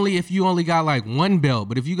 it's only if you only got like one belt.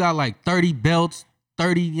 But if you got like 30 belts,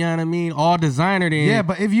 30, you know what I mean, all designer, then yeah.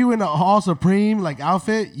 But if you in a All Supreme like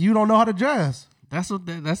outfit, you don't know how to dress. That's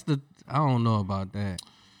the. I don't know about that.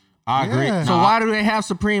 I agree. So why do they have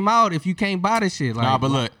Supreme out if you can't buy the shit? Like,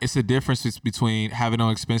 but look, it's a difference between having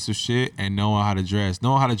on expensive shit and knowing how to dress.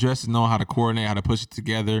 Knowing how to dress is knowing how to coordinate, how to push it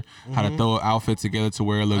together, how to throw an outfit together to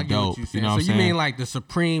where it look dope. You know what I'm saying? So you mean like the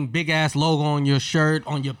Supreme big ass logo on your shirt,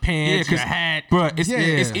 on your pants, your hat? Bro, it's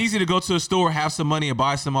easy to go to a store, have some money, and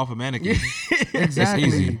buy some off a mannequin. Exactly.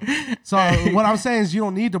 It's easy. So what I'm saying is you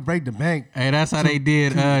don't need to break the bank. Hey, that's how they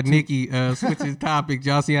did Nicki. Switching topics.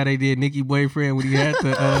 Y'all see how they did Nicki boyfriend when he had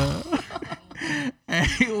to...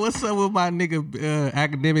 Hey, what's up with my nigga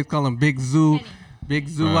academics call him Big Zoo? Kenny. Big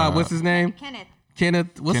Zoo. What's his name?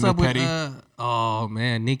 Kenneth. What's up with oh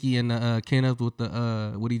man, Nicki and Kenneth with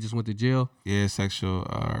the what he just went to jail? Yeah, sexual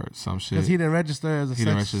or some shit. Because he didn't register as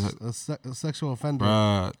a sexual offender.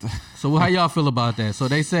 Bruh. So how y'all feel about that? So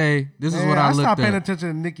they say this is what I looked at. I stopped paying attention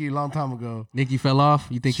to Nicki a long time ago. Nicki fell off?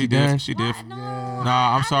 You think she done? She did. No,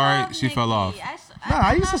 Nah, I'm sorry. She fell off.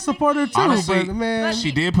 I used to support her too. Honestly, but man,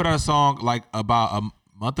 she did put out a song like about a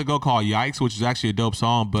month ago called "Yikes," which is actually a dope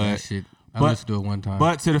song. But shit, I listened to it one time.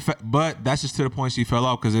 But that's just to the point she fell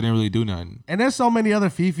off because it didn't really do nothing. And there's so many other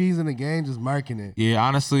Fifis in the game just marking it. Yeah,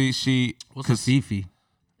 honestly, what's a Fifi?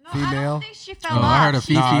 Female. I don't think she fell off. I heard a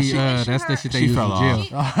Fifi. Nah, that's the shit they she use fell in jail.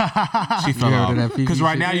 She fell off. Because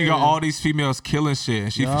right shit? now you got all these females killing shit,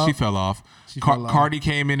 and she fell off. Cardi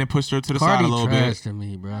came in and pushed her to the side a little bit. Cardi trash to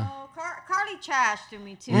me, bro. Cardi trash to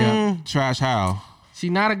me too. Yeah. Trash how? She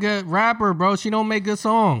not a good rapper, bro. She don't make good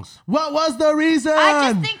songs. What was the reason?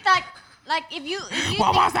 I just think that, like, if you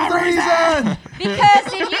what was that reason?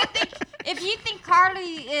 Because if you think Cardi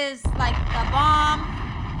is like the bomb,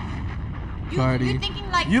 you're thinking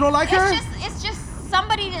like you don't like her. It's just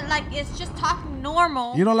somebody that like is just talking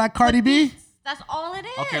normal. You don't like Cardi B? That's all it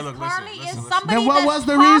is. Okay, look, Cardi listen. is somebody. Then what was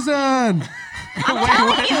the reason?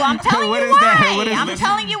 I'm telling you why. I'm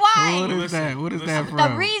telling you why. What is that? What is that from?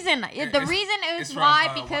 The reason is why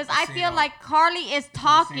because I feel like Carly is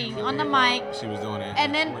talking on the mic. She was doing it.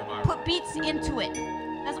 And then put beats into it.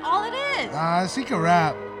 That's all it is. She can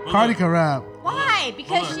rap. Cardi can rap. Why?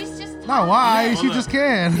 Because she's just not why. She just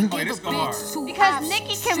can. Because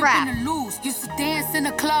Nicki can rap. Used to dance in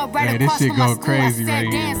the club right this across shit from my go school. crazy I said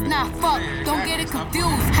right dance, here, not fuck. Don't get it confused.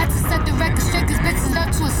 Had to set the record straight cause bitches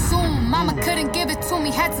love to assume. Mama couldn't give it to me,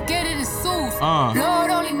 had to get it in Sue's. Lord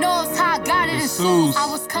only knows how I got it in Sue's. I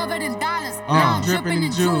was covered in dollars, now I'm dripping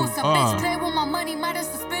in jewels. A bitch play with my money, might as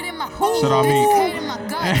well spit in my hood. Shout out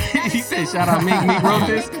Meek. He said shout out Meek. Meek wrote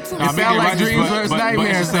this. It sound like Dreams vs.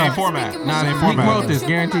 Nightmares. Same format. Nah, Meek wrote this.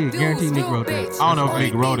 Guaranteed Meek wrote that. I don't know if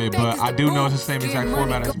Meek wrote it, but I do know it's the same exact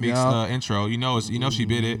format as Meek's intro. You know she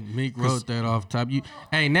bit it. Meek wrote that off top.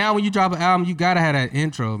 Hey, now when you drop an album, you gotta have that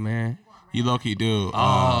intro, man. You low-key do.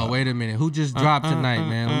 Wait a minute. Who just dropped tonight,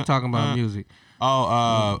 man? We talking about music.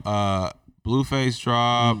 Blueface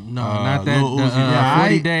dropped. No, not that. Lil Uzi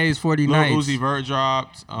 40 days, 40 Lil nights. Uzi Vert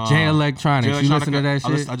dropped. J Electronics. You listen to that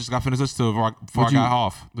shit? I just got finished listening to it before I got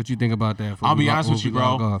off. What you think about that? I'll be honest with you,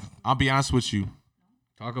 bro. I'll be honest with you.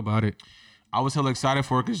 Talk about it. I was hella excited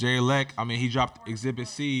for it because J Elect, he dropped Exhibit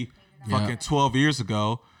C fucking 12 years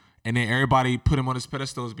ago. And then everybody put him on his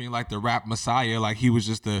pedestal as being like the rap messiah. Like he was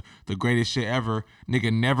just the greatest shit ever.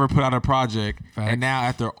 Nigga never put out a project. Facts. And now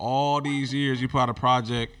after all these years, you put out a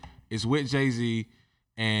project. It's with Jay-Z.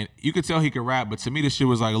 And you could tell he could rap, but to me, this shit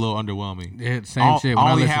was like a little underwhelming. Yeah, same shit.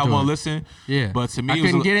 I only had one listen. Yeah. But to me, I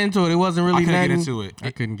couldn't get into it. It wasn't really I couldn't nothing. get into it.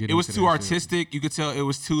 I couldn't get into it. It was too artistic. Shit. You could tell it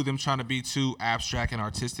was them trying to be too abstract and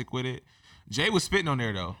artistic with it. Jay was spitting on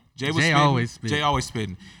there, though. Jay always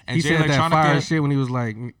spitting. And he Jay said that fire Electronica, shit when he was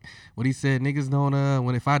like, what he said, niggas don't,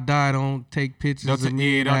 when if I die, don't take pictures of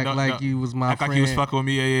me and act like you was my friend. Act like you was fucking with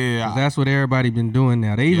me, yeah. That's what everybody been doing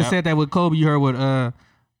now. They even said that with Kobe. You heard what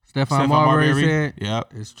Stephon Marbury said?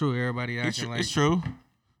 Yep. It's true. Everybody acting like... It's true.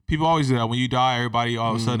 People always do that. When you die, everybody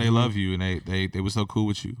all of a sudden they love you and they were so cool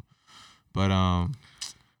with you. But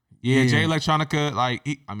Jay Electronica, like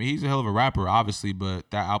he's a hell of a rapper, obviously,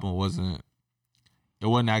 but that album wasn't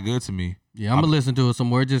that good to me. Yeah, I'm gonna listen to it some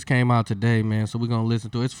more. It just came out today, man. So we're gonna listen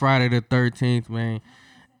to it. It's Friday the 13th, man.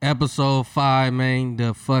 Episode 5, man.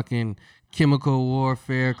 The fucking chemical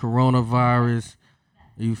warfare, coronavirus.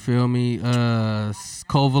 You feel me?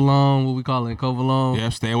 Covalone, what we call it? Covalone. Yeah,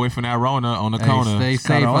 stay away from that Rona on the corner. Stay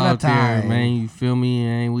safe out there, man. You feel me?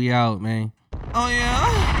 And we out, man. Oh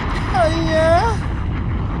yeah. Oh yeah.